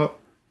show up,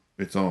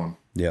 it's on.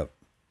 Yep.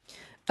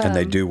 And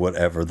they do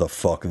whatever the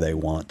fuck they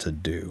want to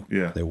do.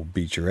 Yeah. They will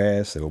beat your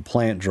ass. They will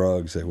plant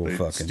drugs. They will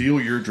fucking... steal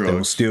your drugs. They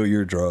will steal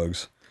your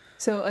drugs.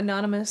 So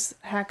anonymous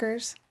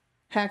hackers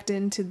hacked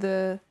into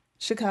the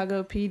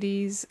Chicago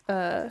PD's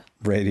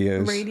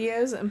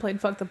radios and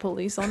played "Fuck the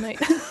Police" all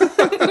night.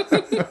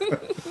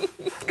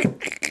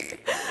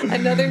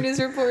 Another news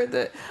report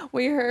that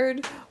we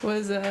heard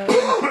was a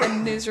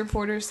news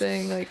reporter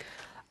saying like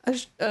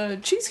a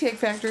cheesecake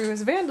factory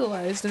was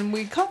vandalized and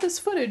we caught this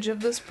footage of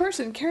this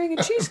person carrying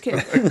a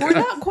cheesecake. We're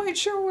not quite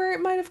sure where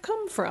it might have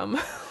come from.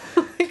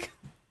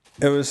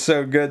 It was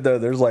so good though.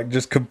 There's like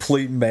just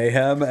complete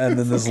mayhem, and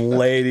then this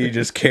lady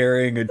just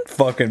carrying a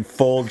fucking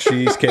full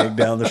cheesecake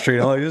down the street.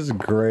 I'm like, this is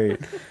great.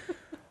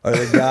 Or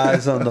the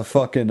guys on the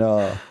fucking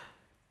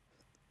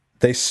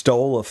they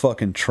stole a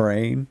fucking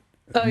train.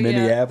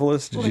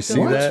 Minneapolis. Did you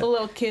see that? The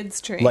little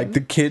kids train. Like the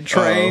kid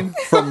train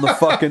from the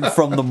fucking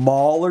from the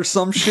mall or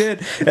some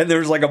shit. And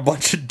there's like a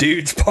bunch of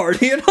dudes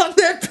partying on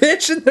that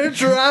bitch and they're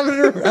driving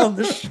around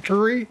the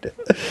street.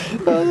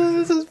 Oh,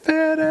 this is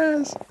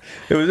badass.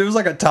 It was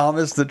like a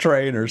Thomas the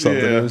Train or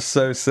something. Yeah. It was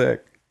so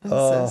sick.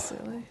 That's so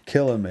silly.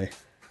 Killing me.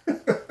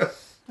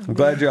 I'm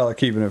glad y'all are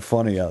keeping it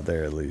funny out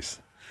there at least.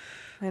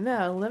 I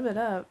know, live it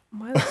up.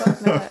 Why the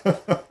fuck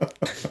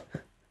not?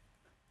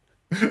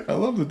 I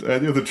love the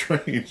idea of the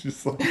train.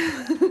 Just like...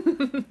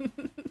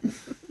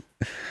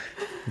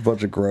 A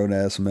bunch of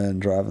grown-ass men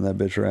driving that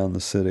bitch around the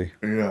city.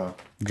 Yeah.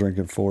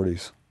 Drinking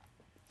 40s.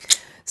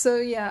 So,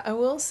 yeah, I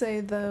will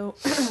say, though,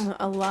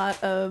 a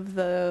lot of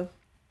the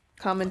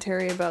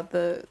commentary about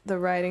the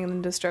rioting and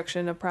the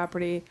destruction of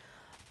property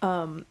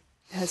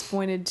has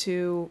pointed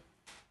to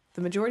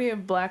the majority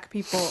of black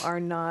people are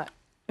not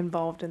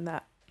involved in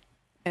that.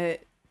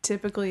 It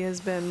typically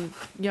has been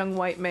young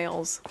white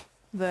males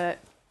that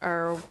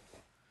are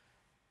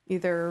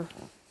either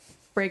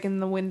breaking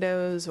the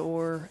windows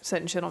or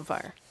setting shit on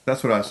fire.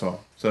 That's what I saw.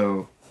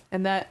 So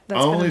and that's I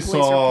only been the police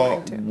saw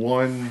reporting too.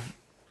 one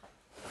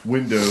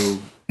window,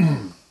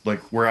 like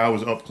where I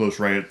was up close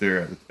right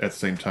there at the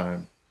same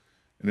time,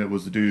 and it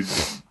was the dude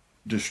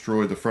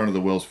destroyed the front of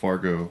the Wells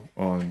Fargo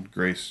on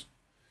Grace,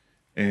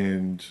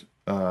 and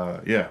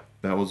yeah,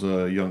 that was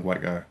a young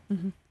white guy.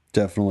 Mm-hmm.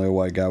 Definitely a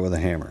white guy with a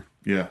hammer.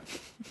 Yeah,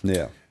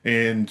 Yeah.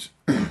 and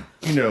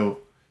you know,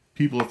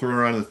 people are throwing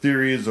around the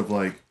theories of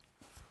like,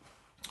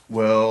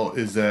 well,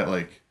 is that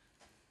like,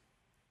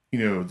 you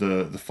know,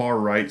 the far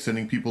right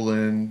sending people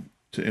in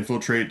to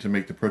infiltrate to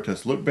make the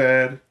protests look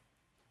bad?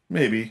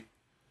 Maybe.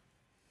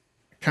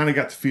 I kind of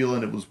got the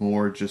feeling it was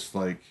more just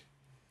like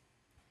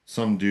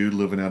some dude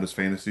living out his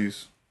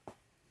fantasies.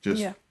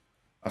 Just, Yeah.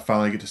 I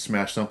finally get to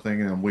smash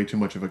something and I'm way too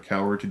much of a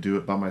coward to do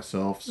it by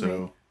myself. So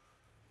Right.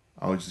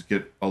 I'll just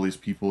get all these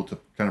people to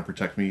kind of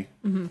protect me.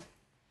 Mm-hmm.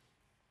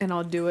 And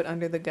I'll do it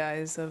under the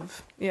guise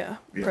of, Yeah.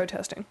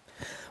 protesting.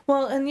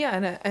 Well, and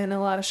yeah, and a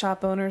lot of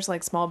shop owners,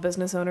 like small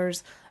business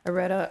owners, I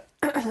read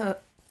a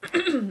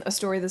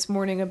story this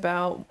morning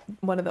about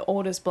one of the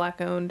oldest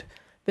black-owned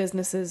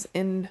businesses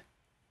in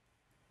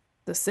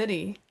the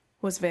city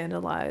was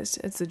vandalized.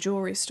 It's a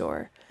jewelry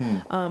store.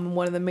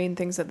 One of the main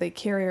things that they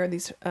carry are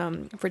these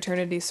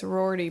fraternity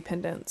sorority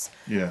pendants.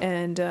 Yeah.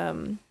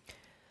 And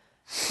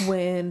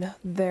when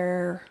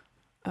their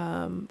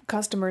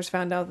customers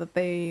found out that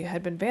they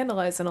had been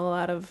vandalized and a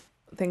lot of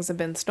things had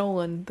been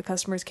stolen, the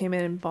customers came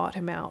in and bought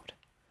him out.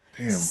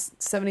 Damn.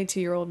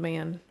 72-year-old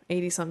man,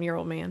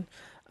 80-something-year-old man.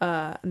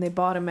 And they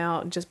bought him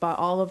out and just bought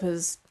all of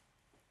his,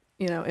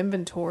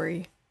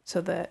 inventory so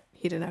that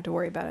he didn't have to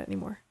worry about it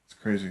anymore. It's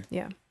crazy.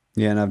 Yeah.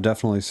 Yeah, and I've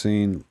definitely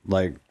seen,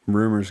 like,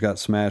 rumors got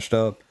smashed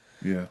up.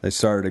 Yeah. They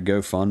started a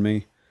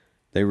GoFundMe.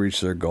 They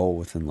reached their goal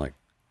within, like,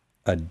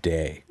 a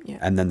day. Yeah.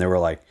 And then they were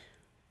like,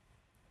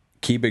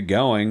 keep it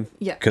going.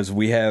 Yeah. Because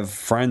we have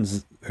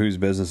friends whose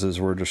businesses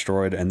were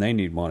destroyed and they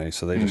need money.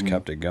 So they just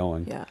kept it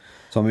going. Yeah.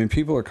 So, I mean,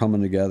 people are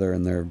coming together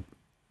and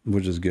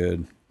which is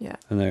good. Yeah.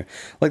 And they're,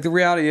 like, the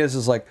reality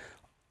is like,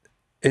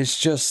 it's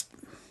just,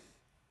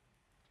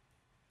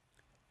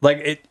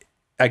 like,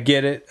 I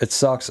get it. It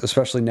sucks,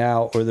 especially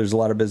now where there's a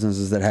lot of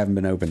businesses that haven't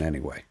been open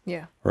anyway.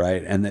 Yeah.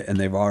 Right. And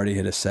they've already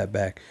hit a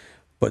setback.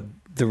 But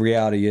the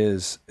reality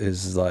is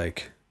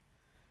like,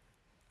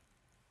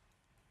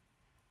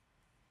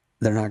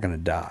 they're not going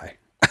to die.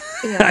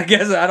 Yeah. I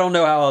guess I don't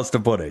know how else to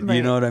put it. Right.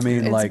 You know what I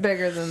mean? It's like,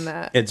 bigger than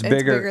that. It's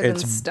bigger. than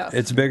stuff.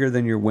 It's bigger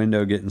than your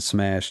window getting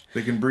smashed.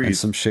 They can breathe. And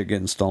some shit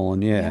getting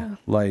stolen. Yeah. Yeah.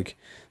 Like,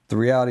 the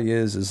reality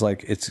is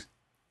like,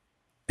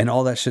 and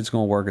all that shit's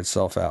going to work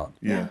itself out.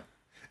 Yeah.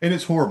 And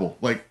it's horrible.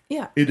 Like,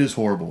 Yeah. it is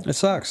horrible. It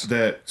sucks.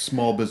 That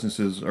small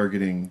businesses are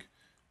getting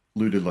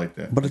looted like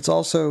that. But it's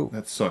also,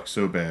 That sucks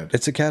so bad.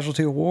 it's a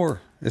casualty of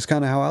war. It's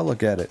kind of how I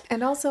look at it.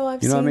 And also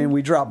I've You know seen... what I mean?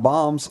 We drop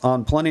bombs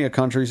on plenty of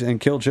countries and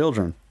kill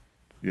children.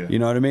 Yeah. You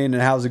know what I mean?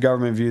 And how's the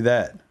government view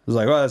that? It's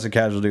like, oh, that's a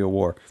casualty of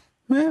war.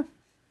 Yeah.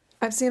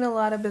 I've seen a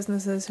lot of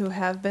businesses who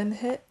have been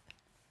hit,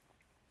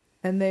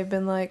 and they've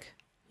been like,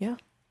 yeah,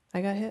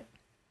 I got hit.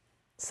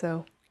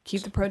 So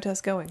keep the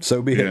protest going.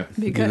 So be Yeah. it.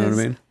 Because You know what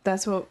I mean?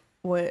 that's what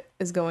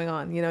is going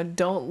on. You know,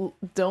 don't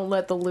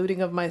let the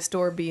looting of my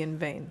store be in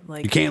vain.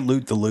 Like You can't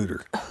loot the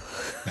looter.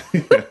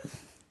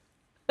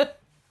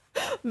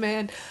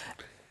 man,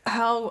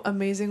 how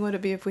amazing would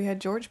it be if we had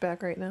George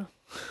back right now?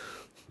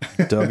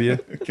 W.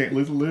 Can't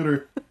lose a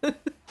litter.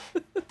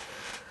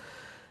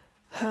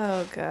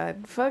 Oh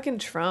God, fucking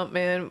Trump,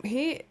 man.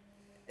 He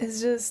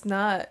is just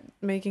not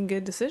making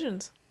good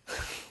decisions.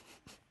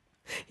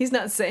 He's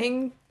not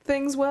saying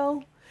things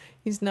well.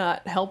 He's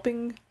not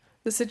helping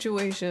the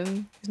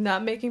situation. He's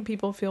not making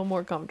people feel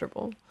more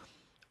comfortable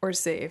or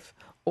safe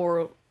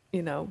or,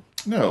 you know,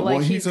 No, like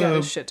well, he's got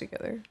his shit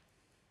together.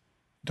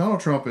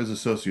 Donald Trump is a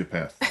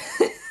sociopath.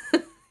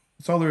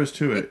 That's all there is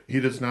to it. He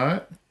does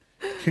not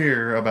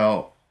care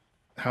about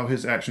how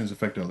his actions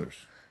affect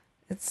others.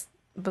 It's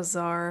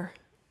bizarre.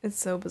 It's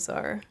so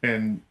bizarre.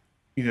 And,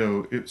 you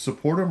know,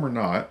 support him or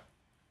not,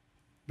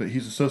 but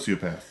he's a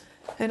sociopath.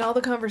 And all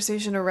the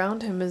conversation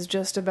around him is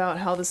just about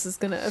how this is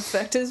going to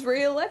affect his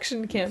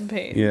re-election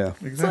campaign. Yeah.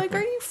 Exactly. It's like,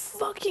 are you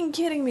fucking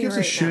kidding me Gives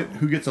right a shit now?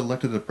 who gets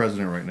elected to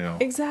president right now.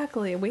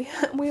 Exactly. We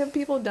have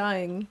people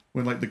dying.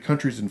 When, like, the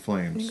country's in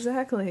flames.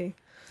 Exactly.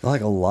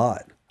 Like a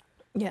lot.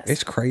 Yes.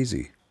 It's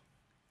crazy.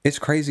 It's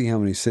crazy how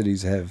many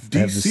cities have the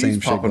DC's same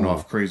shit popping going on.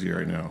 off crazy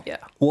right now. Yeah.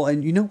 Well,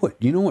 and you know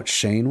what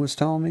Shane was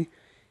telling me?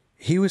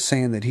 He was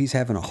saying that he's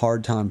having a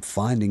hard time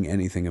finding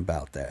anything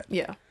about that.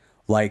 Yeah.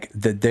 Like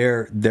that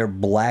they're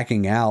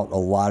blacking out a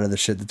lot of the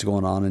shit that's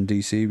going on in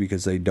DC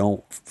because they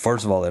don't,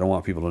 first of all, they don't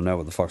want people to know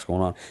what the fuck's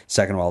going on.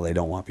 Second of all, they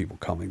don't want people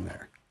coming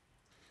there.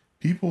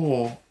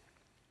 People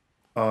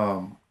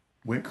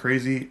went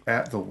crazy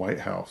at the White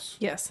House.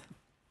 Yes.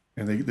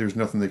 And there's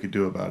nothing they could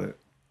do about it.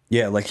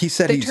 Yeah, like he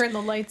said They turn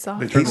the lights off.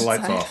 They turned the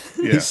lights outside. off.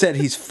 Yeah. He said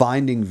he's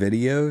finding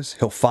videos.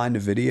 He'll find a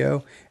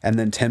video, and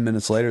then 10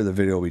 minutes later, the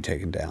video will be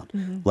taken down.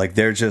 Mm-hmm. Like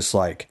they're just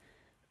like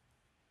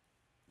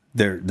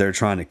they're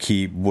trying to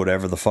keep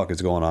whatever the fuck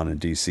is going on in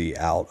DC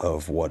out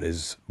of what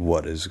is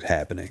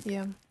happening.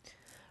 Yeah.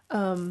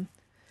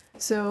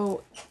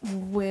 So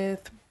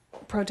with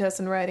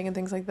protests and rioting and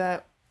things like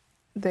that,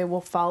 they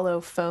will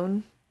follow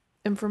phone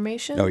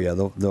information. Oh yeah,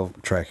 they'll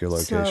track your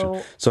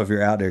location. So if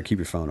you're out there, keep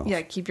your phone off.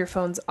 Yeah, keep your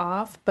phones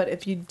off. But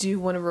if you do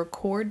want to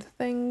record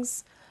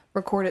things,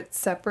 record it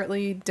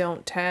separately.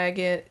 Don't tag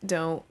it.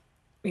 Don't,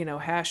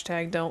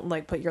 hashtag. Don't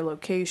like put your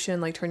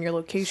location, like turn your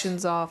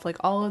locations off, like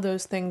all of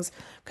those things,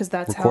 because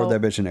that's Record how.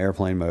 that bitch in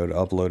airplane mode.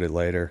 Upload it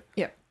later.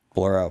 Yeah.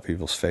 Blur out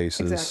people's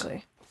faces.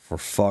 Exactly. For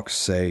fuck's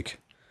sake,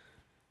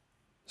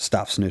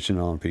 stop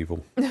snitching on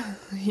people.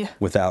 Yeah.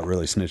 Without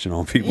really snitching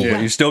on people, Yeah. but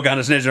you're still kind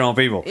of snitching on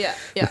people. Yeah,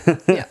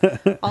 yeah.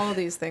 All of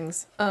these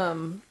things.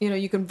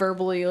 You can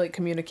verbally like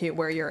communicate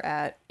where you're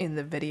at in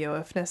the video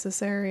if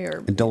necessary,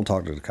 or And don't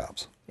talk to the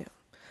cops. yeah.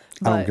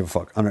 I don't But give a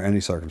fuck under any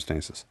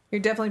circumstances.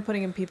 you're definitely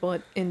putting people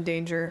in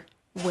danger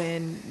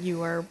when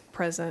you are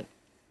present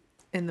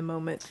in the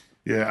moment.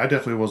 Yeah, I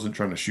definitely wasn't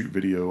trying to shoot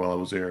video while I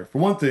was there. For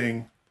one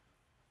thing,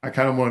 I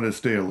kind of wanted to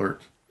stay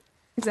alert.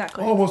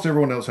 Exactly. Almost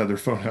everyone else had their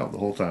phone out the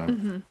whole time.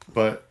 Mm-hmm.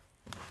 But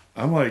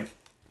I'm like,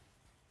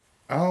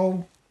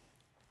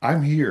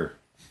 I'm here.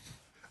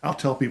 I'll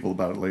tell people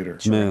about it later.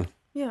 Yeah.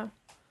 Yeah.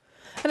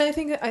 And I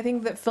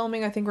think that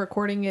filming,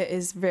 recording it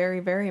is very,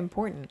 very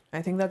important.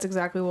 I think that's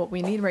exactly what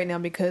we need right now,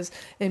 because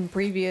in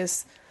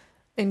previous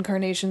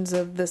incarnations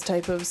of this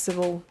type of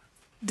civil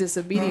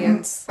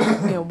disobedience,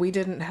 we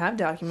didn't have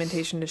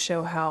documentation to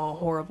show how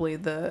horribly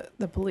the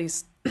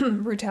police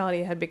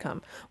brutality had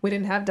become. We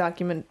didn't have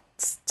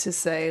documents to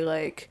say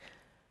like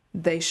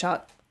they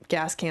shot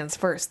gas cans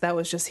first. That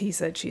was just he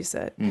said, she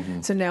said.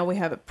 Mm-hmm. So now we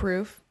have it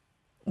proof,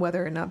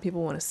 whether or not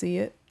people want to see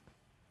it.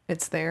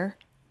 It's there.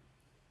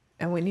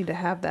 And we need to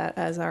have that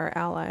as our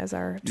ally, as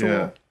our tool.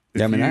 Yeah.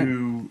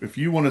 If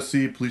you want to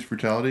see police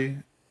brutality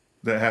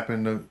that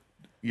happened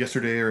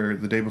yesterday or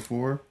the day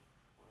before,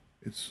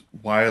 it's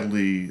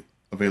widely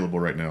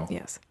available right now.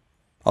 Yes.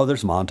 Oh,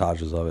 there's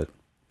montages of it.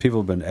 People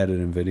have been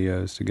editing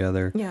videos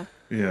together. Yeah.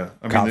 Yeah.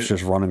 Cops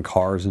just running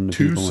cars into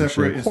two people.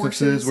 separate and shit.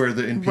 instances Horses where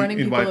the running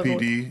people over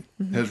NYPD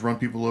has run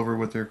people over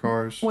with their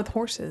cars. With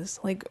horses.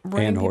 Like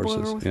running people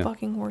horses, over with yeah.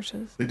 fucking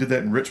horses. They did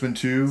that in Richmond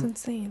It's too.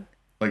 insane.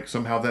 Like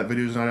somehow that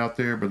video is not out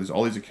there, but there's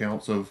all these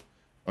accounts of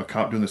a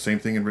cop doing the same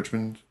thing in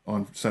Richmond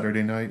on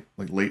Saturday night,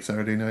 like late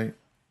Saturday night.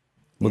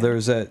 Well, Yeah.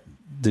 there's that.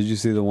 Did you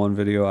see the one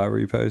video I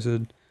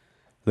reposted?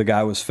 The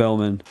guy was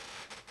filming.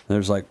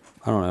 There's like,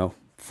 I don't know,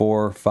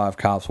 4 or 5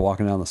 cops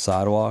walking down the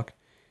sidewalk.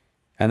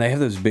 And they have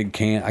those big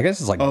I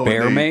guess it's like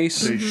bear and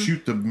mace. They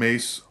shoot the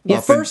mace. Well,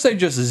 up first they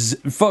just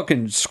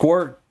fucking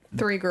squirt.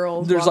 3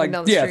 girls There's walking like,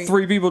 down the street.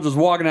 3 people just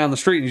walking down the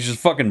street, and he just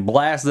fucking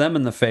blasts them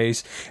in the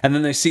face. And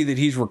then they see that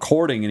he's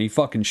recording, and he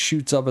fucking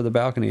shoots up at the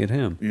balcony at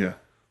him. Yeah.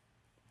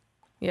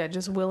 Yeah,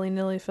 just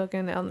willy-nilly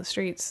fucking out in the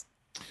streets,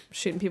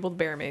 shooting people with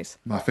bear mace.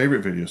 My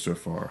favorite video so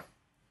far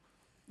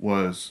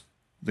was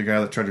the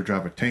guy that tried to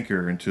drive a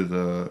tanker into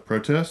the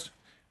protest,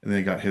 and then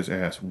he got his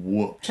ass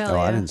whooped. Hell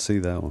I yeah. didn't see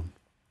that one.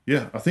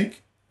 Yeah, I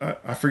think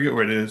I forget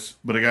where it is,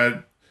 but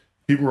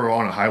people were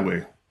on a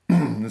highway,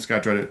 and this guy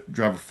tried to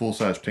drive a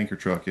full-size tanker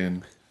truck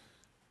in,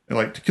 and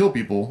like to kill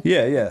people.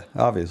 Yeah,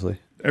 obviously.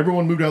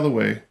 Everyone moved out of the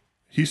way.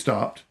 He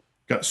stopped,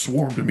 got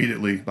swarmed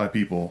immediately by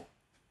people.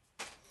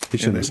 He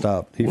shouldn't have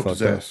stopped. He fucked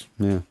his up. ass.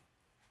 Yeah.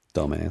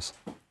 Dumbass.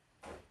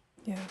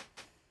 Yeah.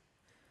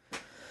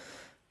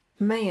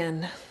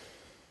 Man.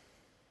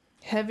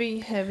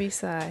 Heavy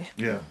sigh.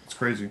 Yeah, it's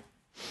crazy.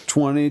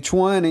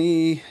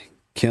 2020,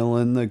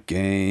 killing the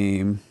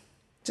game.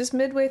 Just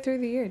midway through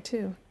the year,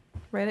 too.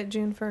 Right at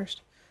June 1st.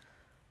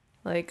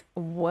 Like,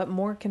 what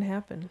more can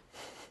happen?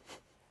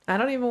 I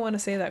don't even want to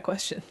say that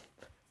question.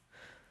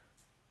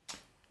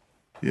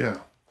 Yeah.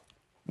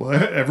 Well,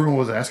 everyone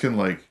was asking,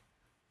 like,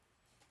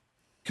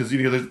 because,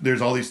 you know,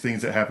 there's all these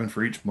things that happen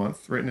for each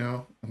month right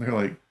now. And they're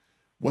like,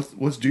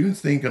 what's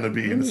June's thing going to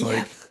be? And it's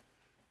like,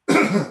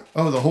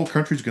 oh, the whole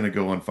country's going to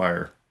go on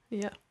fire.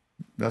 Yeah.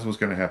 That's what's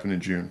going to happen in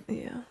June.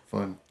 Yeah.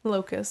 Fun.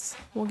 Locusts.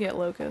 We'll get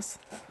locusts.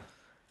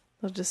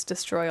 They'll just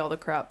destroy all the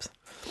crops.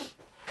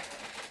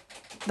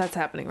 That's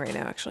happening right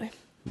now, actually.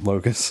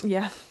 Locust?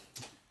 Yeah.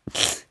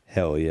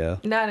 Hell yeah.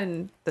 Not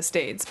in the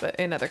States, but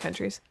in other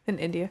countries. In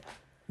India.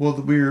 Well,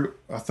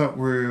 I thought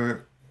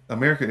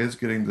America is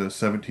getting the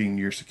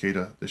 17-year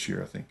cicada this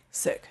year, I think.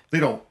 Sick. They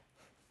don't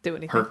Do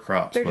anything. hurt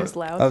crops. They're but just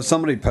loud. Oh,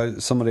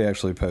 somebody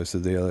actually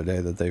posted the other day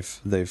that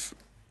they've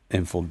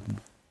infiltrated.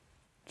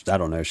 I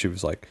don't know. She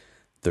was like,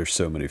 "There's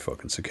so many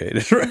fucking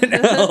cicadas right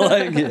now."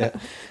 Like, yeah.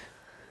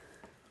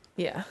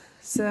 Yeah.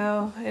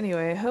 So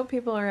anyway, I hope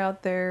people are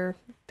out there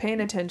paying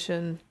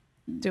attention,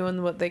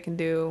 doing what they can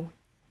do.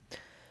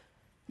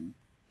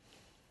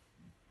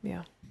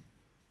 Yeah.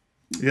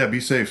 Yeah, be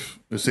safe.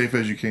 As safe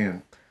as you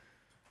can.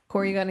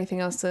 Corey, you got anything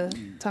else to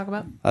talk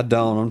about? I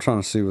don't. I'm trying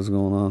to see what's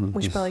going on.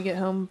 We should probably get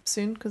home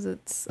soon because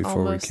it's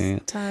Before we almost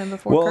can't. time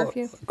before Well,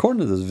 curfew. according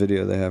to this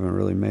video, they haven't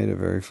really made it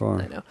very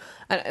far. I know.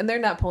 And they're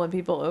not pulling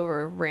people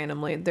over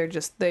randomly.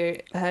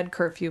 They had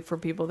curfew for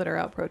people that are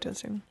out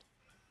protesting.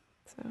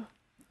 So.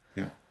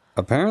 Yeah.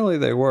 Apparently,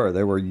 they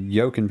were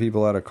yoking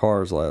people out of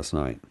cars last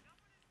night.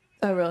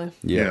 Oh, really?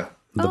 Yeah.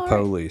 The All right.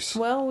 police.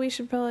 Well, we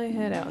should probably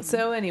head out.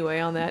 So anyway,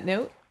 on that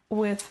note,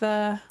 with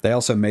They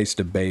also maced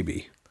a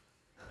baby.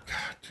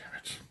 God damn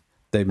it.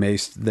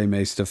 They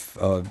maced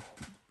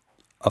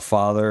a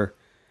father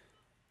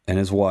and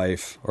his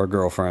wife or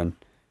girlfriend,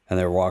 and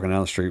they were walking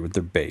down the street with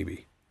their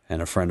baby.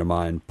 And a friend of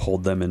mine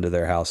pulled them into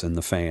their house in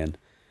the fan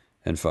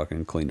and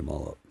fucking cleaned them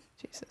all up.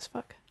 Jesus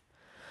fuck.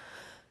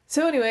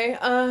 So anyway,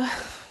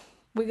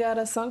 we got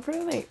a song for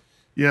tonight.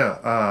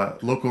 Yeah,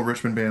 local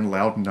Richmond band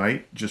Loud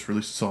Night just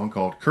released a song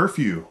called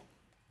Curfew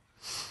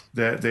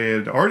that they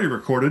had already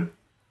recorded.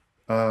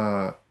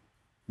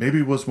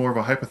 Maybe was more of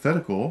a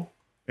hypothetical,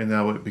 and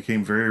now it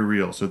became very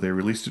real. So they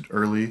released it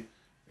early,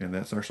 and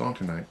that's our song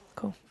tonight.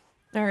 Cool.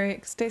 All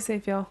right. Stay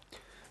safe, y'all.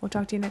 We'll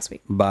talk to you next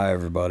week. Bye,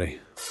 everybody.